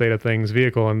current state of things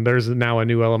vehicle, and there's now a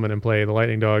new element in play, the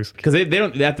Lightning Dogs. Because they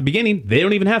don't, at the beginning, they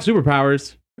don't even have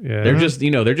superpowers. Yeah. They're just,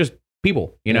 they're just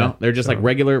people, They're just like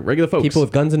regular folks. People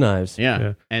with guns and knives.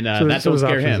 Yeah. And that's what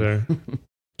scare him.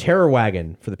 Terror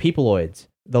Wagon for the Peopleoids.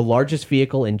 The largest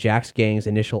vehicle in Jack's gang's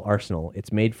initial arsenal.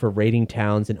 It's made for raiding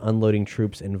towns and unloading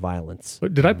troops and violence.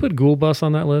 Did I put Ghoul Bus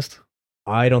on that list?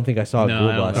 I don't think I saw a Ghoul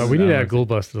Bus. We need to add Ghoul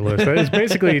Bus to the list. It's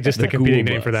basically just the competing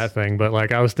name for that thing. But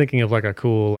like, I was thinking of like a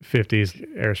cool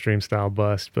 50s Airstream style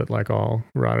bus, but like all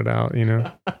rotted out, you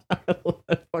know?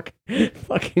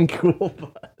 Fucking Ghoul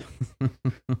Bus.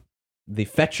 The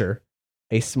Fetcher,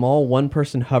 a small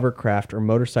one-person hovercraft or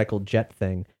motorcycle jet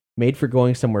thing made for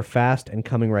going somewhere fast and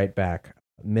coming right back.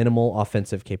 Minimal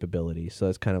offensive capability. So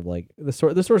it's kind of like the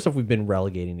sort of stuff we've been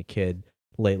relegating to kid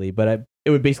lately. But it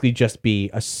would basically just be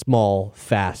a small,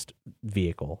 fast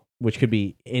vehicle, which could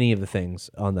be any of the things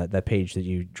on that page that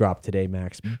you dropped today,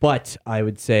 Max. But I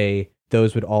would say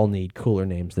those would all need cooler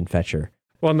names than Fetcher.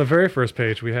 Well, on the very first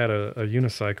page, we had a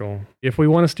unicycle. If we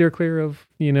want to steer clear of,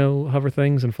 hover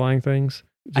things and flying things,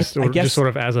 just sort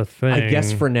of as a thing. I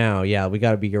guess for now, yeah, we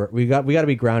got to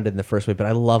be grounded in the first way. But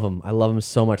I love them. I love them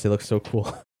so much. They look so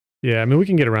cool. Yeah, I mean, we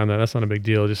can get around that. That's not a big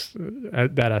deal. Just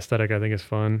that aesthetic, I think, is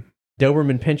fun.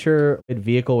 Doberman Pinscher, a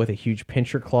vehicle with a huge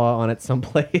pincher claw on it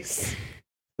someplace.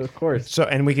 Of course. So,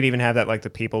 and we could even have that, like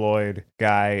the Peopleoid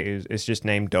guy is just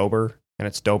named Dober, and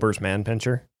it's Dober's man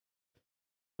pincher.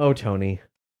 Oh, Tony.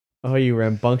 Oh, you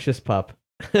rambunctious pup.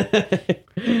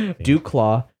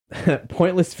 Dewclaw,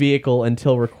 pointless vehicle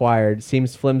until required,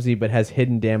 seems flimsy but has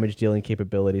hidden damage dealing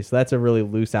capabilities. So that's a really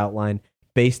loose outline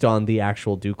based on the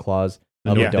actual Dewclaws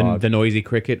of the dog. The noisy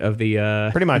cricket of the...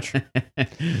 Pretty much.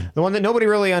 The one that nobody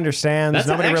really understands,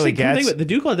 nobody really gets. The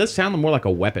Dewclaw does sound more like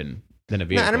a weapon than a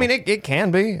vehicle. No, I mean, it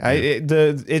can be.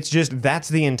 It's just, that's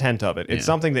the intent of it. It's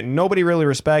something that nobody really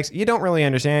respects. You don't really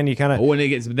understand. You kind of... when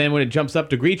it jumps up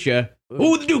to greet you,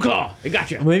 ooh, the Dewclaw! It got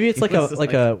you! Maybe it's like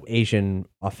a Asian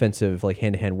offensive, like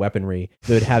hand-to-hand weaponry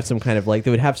that would have some kind of like,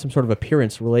 they would have some sort of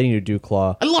appearance relating to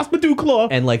Dewclaw. I lost my Dewclaw!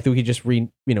 And like, we could just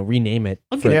rename it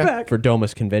for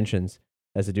Domus conventions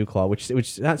as a Dewclaw, which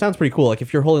that sounds pretty cool. Like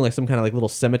if you're holding like some kind of like little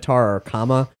scimitar or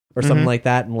kama or something like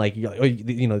that, and like, you're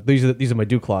like, these are my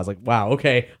Dewclaws. Like, wow,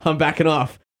 okay, I'm backing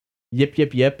off. Yip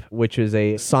Yip Yip, which is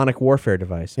a sonic warfare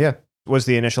device. Yeah, was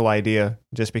the initial idea,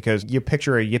 just because you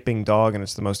picture a yipping dog and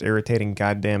it's the most irritating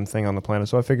goddamn thing on the planet.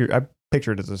 So I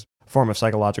pictured it as a form of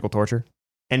psychological torture.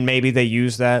 And maybe they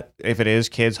use that if it is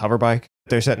kids' hoverbike.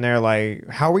 They're sitting there like,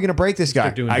 how are we going to break this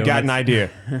guy? I got an idea.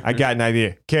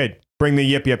 Kid, bring the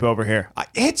Yip Yip over here.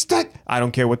 It's that. I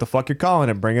don't care what the fuck you're calling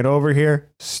it. Bring it over here.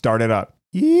 Start it up.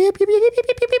 Yip, yip, yip, yip, yip,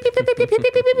 yip, yip, yip, yip, yip,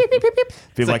 yip, yip, yip.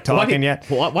 Feel like talking yet?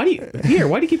 Why do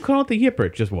you keep calling it the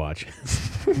Yipper? Just watch.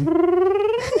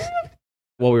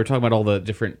 Well, we were talking about all the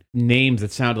different names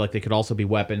that sounded like they could also be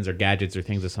weapons or gadgets or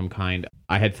things of some kind.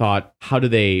 I had thought, how do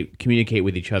they communicate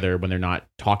with each other when they're not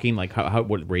talking? Like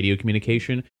what radio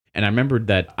communication? And I remembered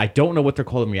that I don't know what they're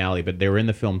called in reality, but they were in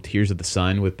the film Tears of the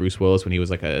Sun with Bruce Willis when he was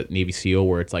like a Navy SEAL,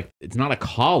 where it's like, it's not a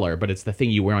collar, but it's the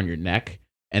thing you wear on your neck.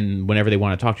 And whenever they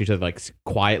want to talk to each other, like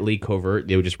quietly, covert,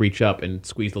 they would just reach up and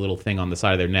squeeze the little thing on the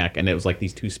side of their neck. And it was like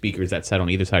these two speakers that sat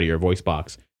on either side of your voice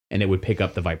box. And it would pick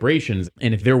up the vibrations.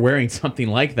 And if they're wearing something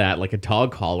like that, like a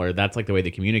dog collar, that's like the way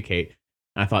they communicate.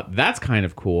 And I thought, that's kind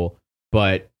of cool.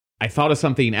 But I thought of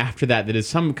something after that is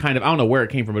some kind of, I don't know where it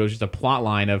came from, but it was just a plot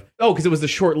line of, because it was the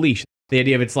short leash. The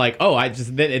idea of it's like,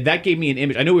 that gave me an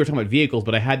image. I know we were talking about vehicles,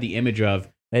 but I had the image of,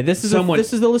 hey, this is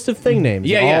the list of thing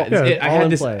names. I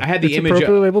had the image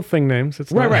appropriately labeled thing names.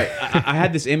 It's right. I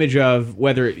had this image of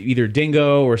whether either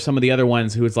Dingo or some of the other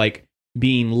ones who was like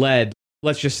being led.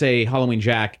 Let's just say Halloween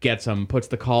Jack gets him, puts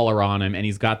the collar on him, and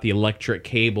he's got the electric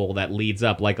cable that leads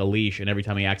up like a leash, and every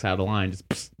time he acts out of the line,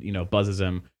 just buzzes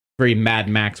him. Very Mad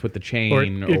Max with the chain. Or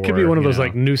it could be one of those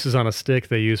like nooses on a stick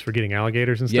they use for getting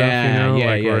alligators and stuff.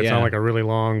 Where it's on like a really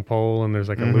long pole and there's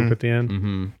like a loop at the end.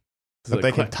 Mm-hmm. So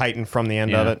they can tighten from the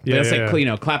end of it. But it's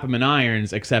like clap them in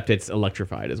irons, except it's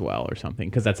electrified as well or something.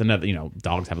 Because that's another,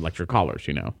 dogs have electric collars,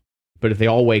 But if they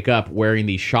all wake up wearing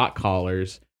these shock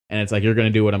collars, and it's like, you're going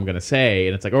to do what I'm going to say,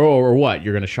 and it's like, or what?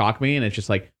 You're going to shock me? And it's just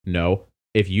like, no,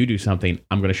 if you do something,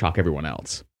 I'm going to shock everyone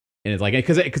else. And it's like,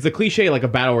 because the cliche, like a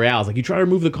battle royale, is like, you try to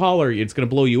remove the collar, it's going to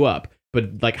blow you up.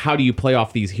 But like, how do you play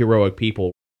off these heroic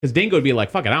people? Because Dingo would be like,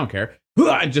 fuck it, I don't care.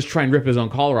 And just try and rip his own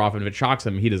collar off, and if it shocks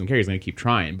him, he doesn't care, he's going to keep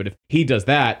trying. But if he does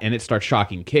that, and it starts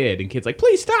shocking Kid, and Kid's like,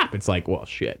 please stop, it's like, well,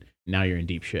 shit, now you're in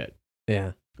deep shit.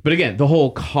 Yeah. But again, the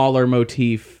whole collar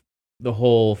motif, the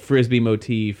whole Frisbee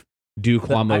motif,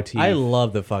 Dewclaw motif. I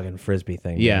love the fucking Frisbee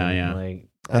thing. Yeah, man. yeah. Like,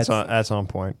 that's on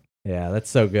point. Yeah, that's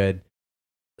so good.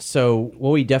 So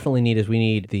what we definitely need is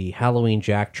the Halloween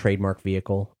Jack trademark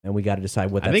vehicle, and we got to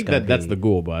decide what that's going to be. I think that's the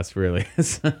Ghoul Bus, really.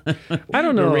 I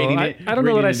don't know. I don't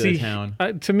know what I see.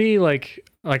 To me, like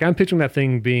I'm picturing that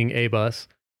thing being a bus,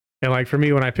 and like for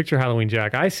me, when I picture Halloween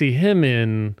Jack, I see him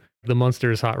in the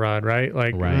Munsters hot rod, right?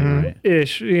 Like, Right.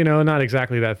 ish, not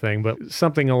exactly that thing, but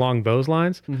something along those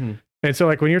lines. Mm-hmm. And so,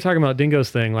 like, when you're talking about Dingo's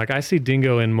thing, like, I see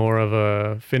Dingo in more of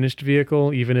a finished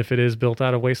vehicle, even if it is built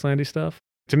out of wastelandy stuff.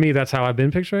 To me, that's how I've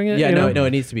been picturing it. Yeah, no,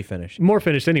 it needs to be finished. More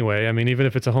finished anyway. I mean, even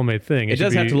if it's a homemade thing. It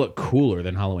does have to look cooler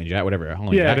than Halloween Jack, whatever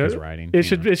Halloween Jack is riding. It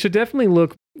should definitely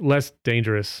look less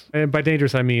dangerous. And by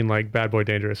dangerous, I mean, like, Bad Boy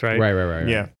dangerous, right? Right.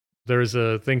 Yeah. There's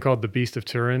a thing called the Beast of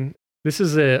Turin. This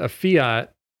is a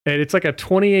Fiat, and it's like a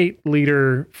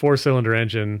 28-liter 4-cylinder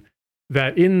engine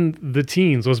that in the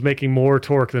teens was making more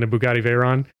torque than a Bugatti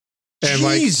Veyron. And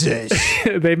Jesus!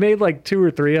 Like, they made like 2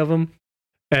 or 3 of them,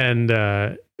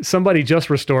 and somebody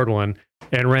just restored one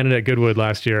and ran it at Goodwood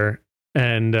last year.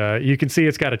 And you can see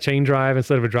it's got a chain drive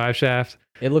instead of a drive shaft.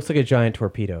 It looks like a giant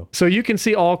torpedo. So you can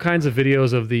see all kinds of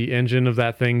videos of the engine of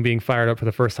that thing being fired up for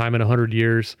the first time in 100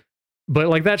 years. But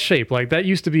like that shape, like that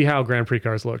used to be how Grand Prix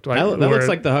cars looked. Like that looks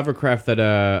like the hovercraft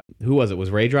that who was it?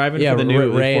 Was Ray driving for the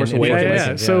new Ray Force and Awakens?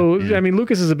 Yeah. So I mean,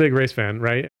 Lucas is a big race fan,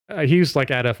 right? He used like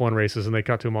at F1 races, and they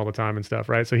cut to him all the time and stuff,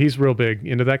 right? So he's real big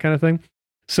into that kind of thing.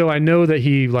 So I know that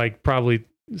he like probably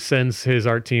sends his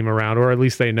art team around, or at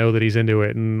least they know that he's into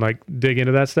it and like dig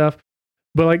into that stuff.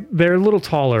 But like they're a little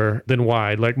taller than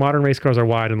wide. Like modern race cars are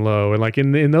wide and low, and like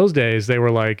in those days they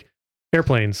were like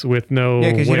airplanes with no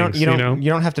wings. You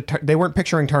don't have to. They weren't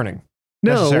picturing turning.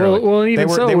 No, well, even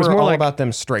they so, they it was were more all like about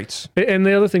them straights. And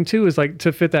the other thing too is like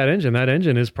to fit that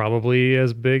engine is probably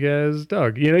as big as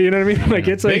Doug. You know what I mean? Like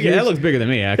it's big, that looks bigger than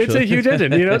me. Actually, it's a huge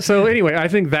engine. So anyway, I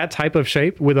think that type of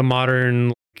shape with a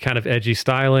modern kind of edgy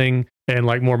styling and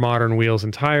like more modern wheels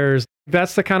and tires.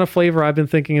 That's the kind of flavor I've been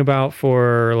thinking about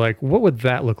for like, what would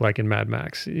that look like in Mad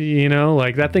Max?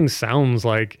 Like that thing sounds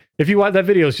like, if you watch that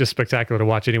video, is just spectacular to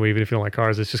watch anyway, even if you don't like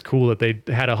cars. It's just cool that they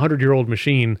had a 100-year-old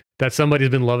machine that somebody's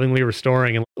been lovingly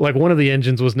restoring. And like one of the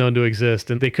engines was known to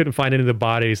exist and they couldn't find any of the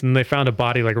bodies. And they found a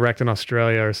body like wrecked in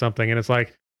Australia or something. And it's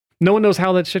like, no one knows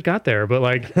how that shit got there, but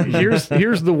like here's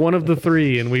the one of the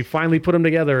 3, and we finally put them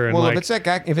together. And well, like,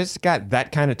 if it's got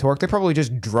that kind of torque, they probably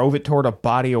just drove it toward a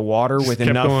body of water with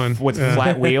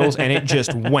flat wheels, and it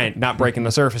just went, not breaking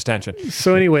the surface tension.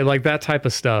 So anyway, like that type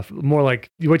of stuff, more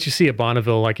like what you see at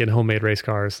Bonneville, like in homemade race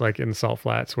cars, like in Salt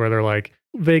Flats, where they're like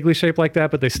vaguely shaped like that,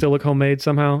 but they still look homemade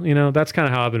somehow. That's kind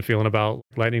of how I've been feeling about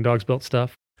Lightning Dogs built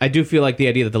stuff. I do feel like the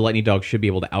idea that the Lightning Dog should be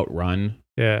able to outrun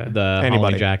the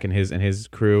Halloween Jack and his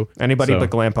crew. Anybody but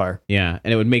Glampire. Yeah,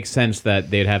 and it would make sense that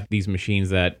they'd have these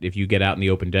machines that if you get out in the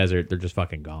open desert, they're just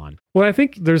fucking gone. Well, I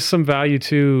think there's some value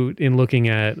too in looking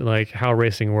at like how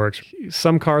racing works.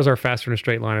 Some cars are faster in a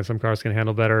straight line and some cars can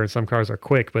handle better, and some cars are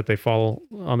quick, but they fall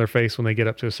on their face when they get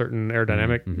up to a certain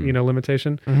aerodynamic,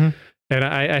 limitation. Mm-hmm. And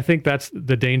I think that's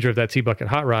the danger of that T-Bucket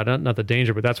hot rod. Not the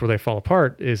danger, but that's where they fall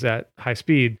apart, is at high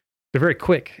speed. They're very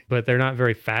quick, but they're not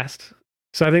very fast.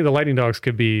 So I think the Lightning Dogs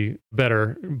could be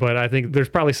better, but I think there's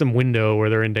probably some window where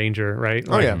they're in danger, right?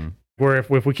 Like, Where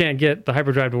if we can't get the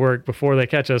hyperdrive to work before they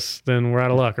catch us, then we're out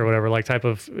of luck or whatever, like type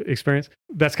of experience.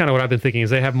 That's kind of what I've been thinking,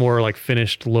 is they have more like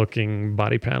finished looking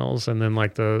body panels, and then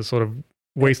like the sort of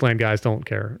wasteland guys don't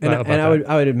care about that.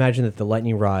 I would imagine that the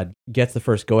Lightning Rod gets the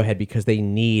first go ahead because they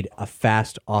need a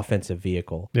fast offensive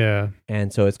vehicle. Yeah.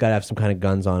 And so it's got to have some kind of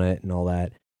guns on it and all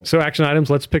that. So action items,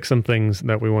 let's pick some things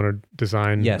that we want to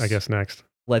design, Yes. I guess, next.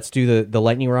 Let's do the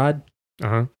Lightning Rod.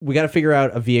 Uh-huh. We got to figure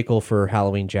out a vehicle for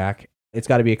Halloween Jack. It's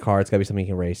got to be a car. It's got to be something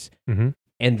you can race. Mm-hmm.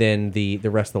 And then the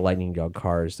rest of the Lightning Dog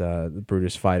cars, the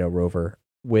Brutus, Fido, Rover,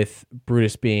 with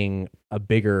Brutus being a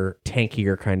bigger,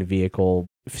 tankier kind of vehicle,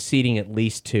 seating at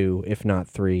least 2, if not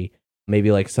 3.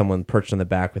 Maybe like someone perched on the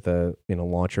back with a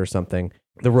launcher or something.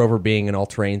 The Rover being an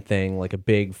all-terrain thing, like a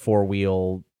big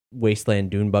 4-wheel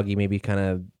wasteland dune buggy, maybe kind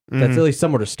of. That's at least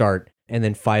somewhere to start. And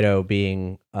then Fido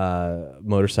being a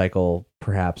motorcycle,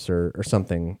 perhaps, or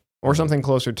something. Or something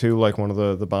closer to like one of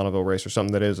the Bonneville race, or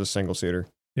something that is a single-seater.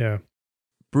 Yeah.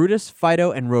 Brutus,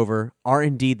 Fido, and Rover are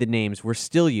indeed the names we're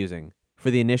still using for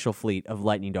the initial fleet of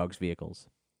Lightning Dogs vehicles.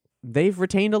 They've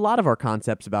retained a lot of our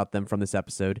concepts about them from this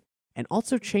episode, and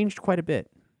also changed quite a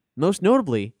bit. Most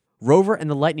notably, Rover and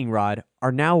the Lightning Rod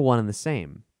are now one and the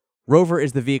same. Rover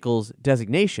is the vehicle's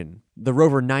designation, the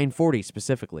Rover 940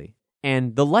 specifically,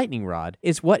 and the Lightning Rod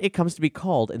is what it comes to be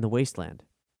called in the Wasteland.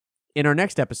 In our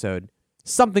next episode,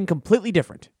 something completely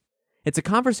different. It's a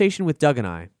conversation with Doug and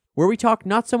I, where we talk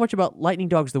not so much about Lightning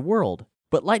Dogs the world,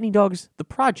 but Lightning Dogs the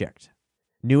project.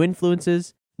 New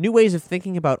influences, new ways of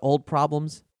thinking about old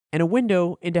problems, and a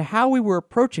window into how we were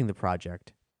approaching the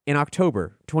project in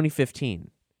October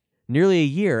 2015, nearly a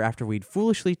year after we'd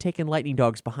foolishly taken Lightning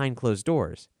Dogs behind closed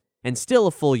doors, and still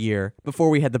a full year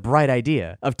before we had the bright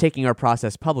idea of taking our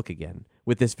process public again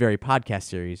with this very podcast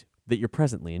series that you're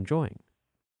presently enjoying.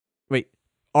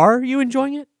 Are you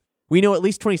enjoying it? We know at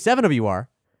least 27 of you are.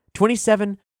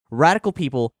 27 radical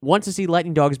people want to see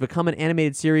Lightning Dogs become an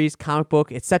animated series, comic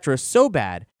book, etc. so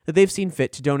bad that they've seen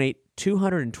fit to donate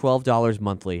 $212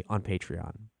 monthly on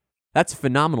Patreon. That's a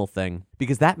phenomenal thing,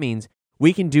 because that means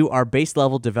we can do our base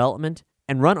level development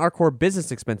and run our core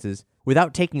business expenses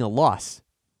without taking a loss.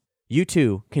 You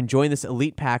too can join this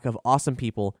elite pack of awesome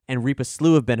people and reap a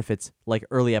slew of benefits like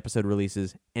early episode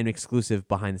releases and exclusive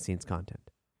behind-the-scenes content.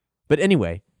 But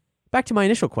anyway, back to my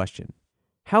initial question.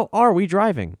 How are we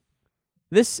driving?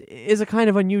 This is a kind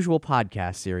of unusual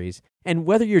podcast series, and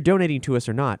whether you're donating to us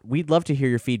or not, we'd love to hear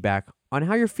your feedback on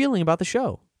how you're feeling about the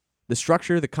show, the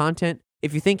structure, the content,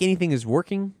 if you think anything is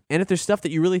working, and if there's stuff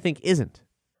that you really think isn't.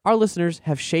 Our listeners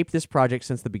have shaped this project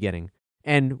since the beginning,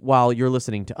 and while you're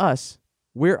listening to us,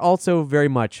 we're also very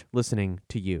much listening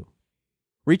to you.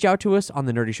 Reach out to us on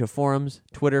the Nerdy Show forums,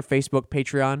 Twitter, Facebook,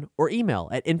 Patreon, or email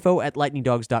at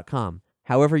info@lightningdogs.com,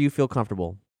 however you feel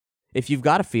comfortable. If you've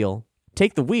got a feel,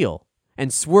 take the wheel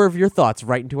and swerve your thoughts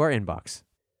right into our inbox.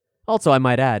 Also, I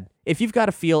might add, if you've got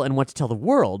a feel and want to tell the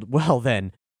world, well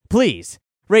then, please,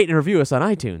 rate and review us on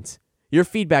iTunes. Your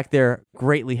feedback there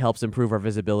greatly helps improve our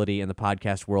visibility in the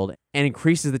podcast world and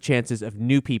increases the chances of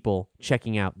new people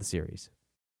checking out the series.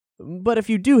 But if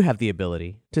you do have the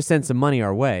ability to send some money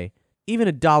our way, even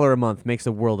 $1 a month makes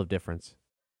a world of difference.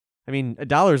 I mean,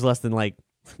 $1 is less than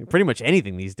pretty much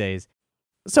anything these days.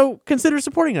 So consider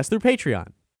supporting us through Patreon,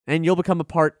 and you'll become a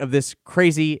part of this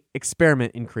crazy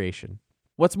experiment in creation.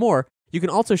 What's more, you can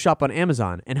also shop on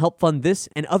Amazon and help fund this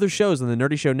and other shows on the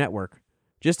Nerdy Show Network.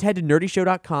 Just head to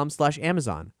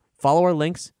nerdyshow.com/Amazon, follow our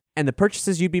links, and the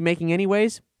purchases you'd be making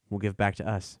anyways will give back to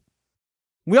us.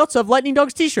 We also have Lightning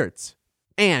Dogs t-shirts,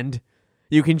 and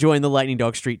you can join the Lightning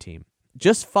Dog Street Team.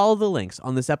 Just follow the links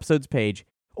on this episode's page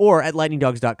or at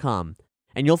lightningdogs.com,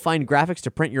 and you'll find graphics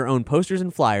to print your own posters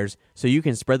and flyers so you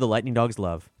can spread the Lightning Dogs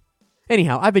love.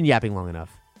 Anyhow, I've been yapping long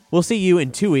enough. We'll see you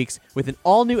in 2 weeks with an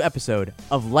all-new episode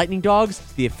of Lightning Dogs,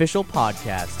 the official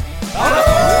podcast.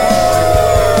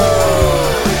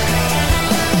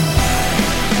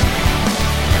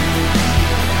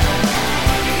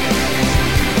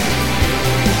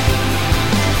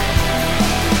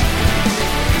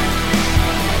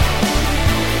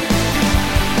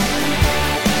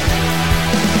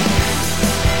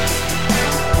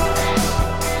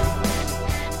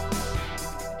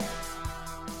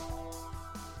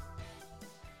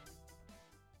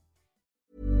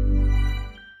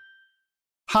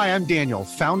 Hi, I'm Daniel,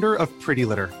 founder of Pretty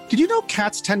Litter. Did you know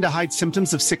cats tend to hide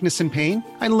symptoms of sickness and pain?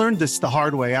 I learned this the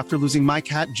hard way after losing my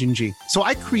cat, Gingy. So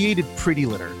I created Pretty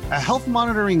Litter, a health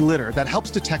monitoring litter that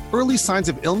helps detect early signs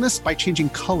of illness by changing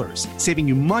colors, saving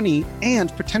you money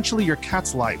and potentially your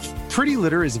cat's life. Pretty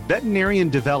Litter is veterinarian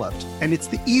developed, and it's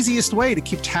the easiest way to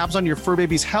keep tabs on your fur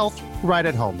baby's health right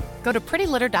at home. Go to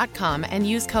prettylitter.com and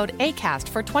use code ACAST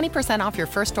for 20% off your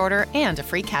first order and a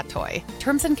free cat toy.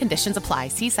 Terms and conditions apply.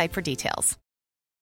 See site for details.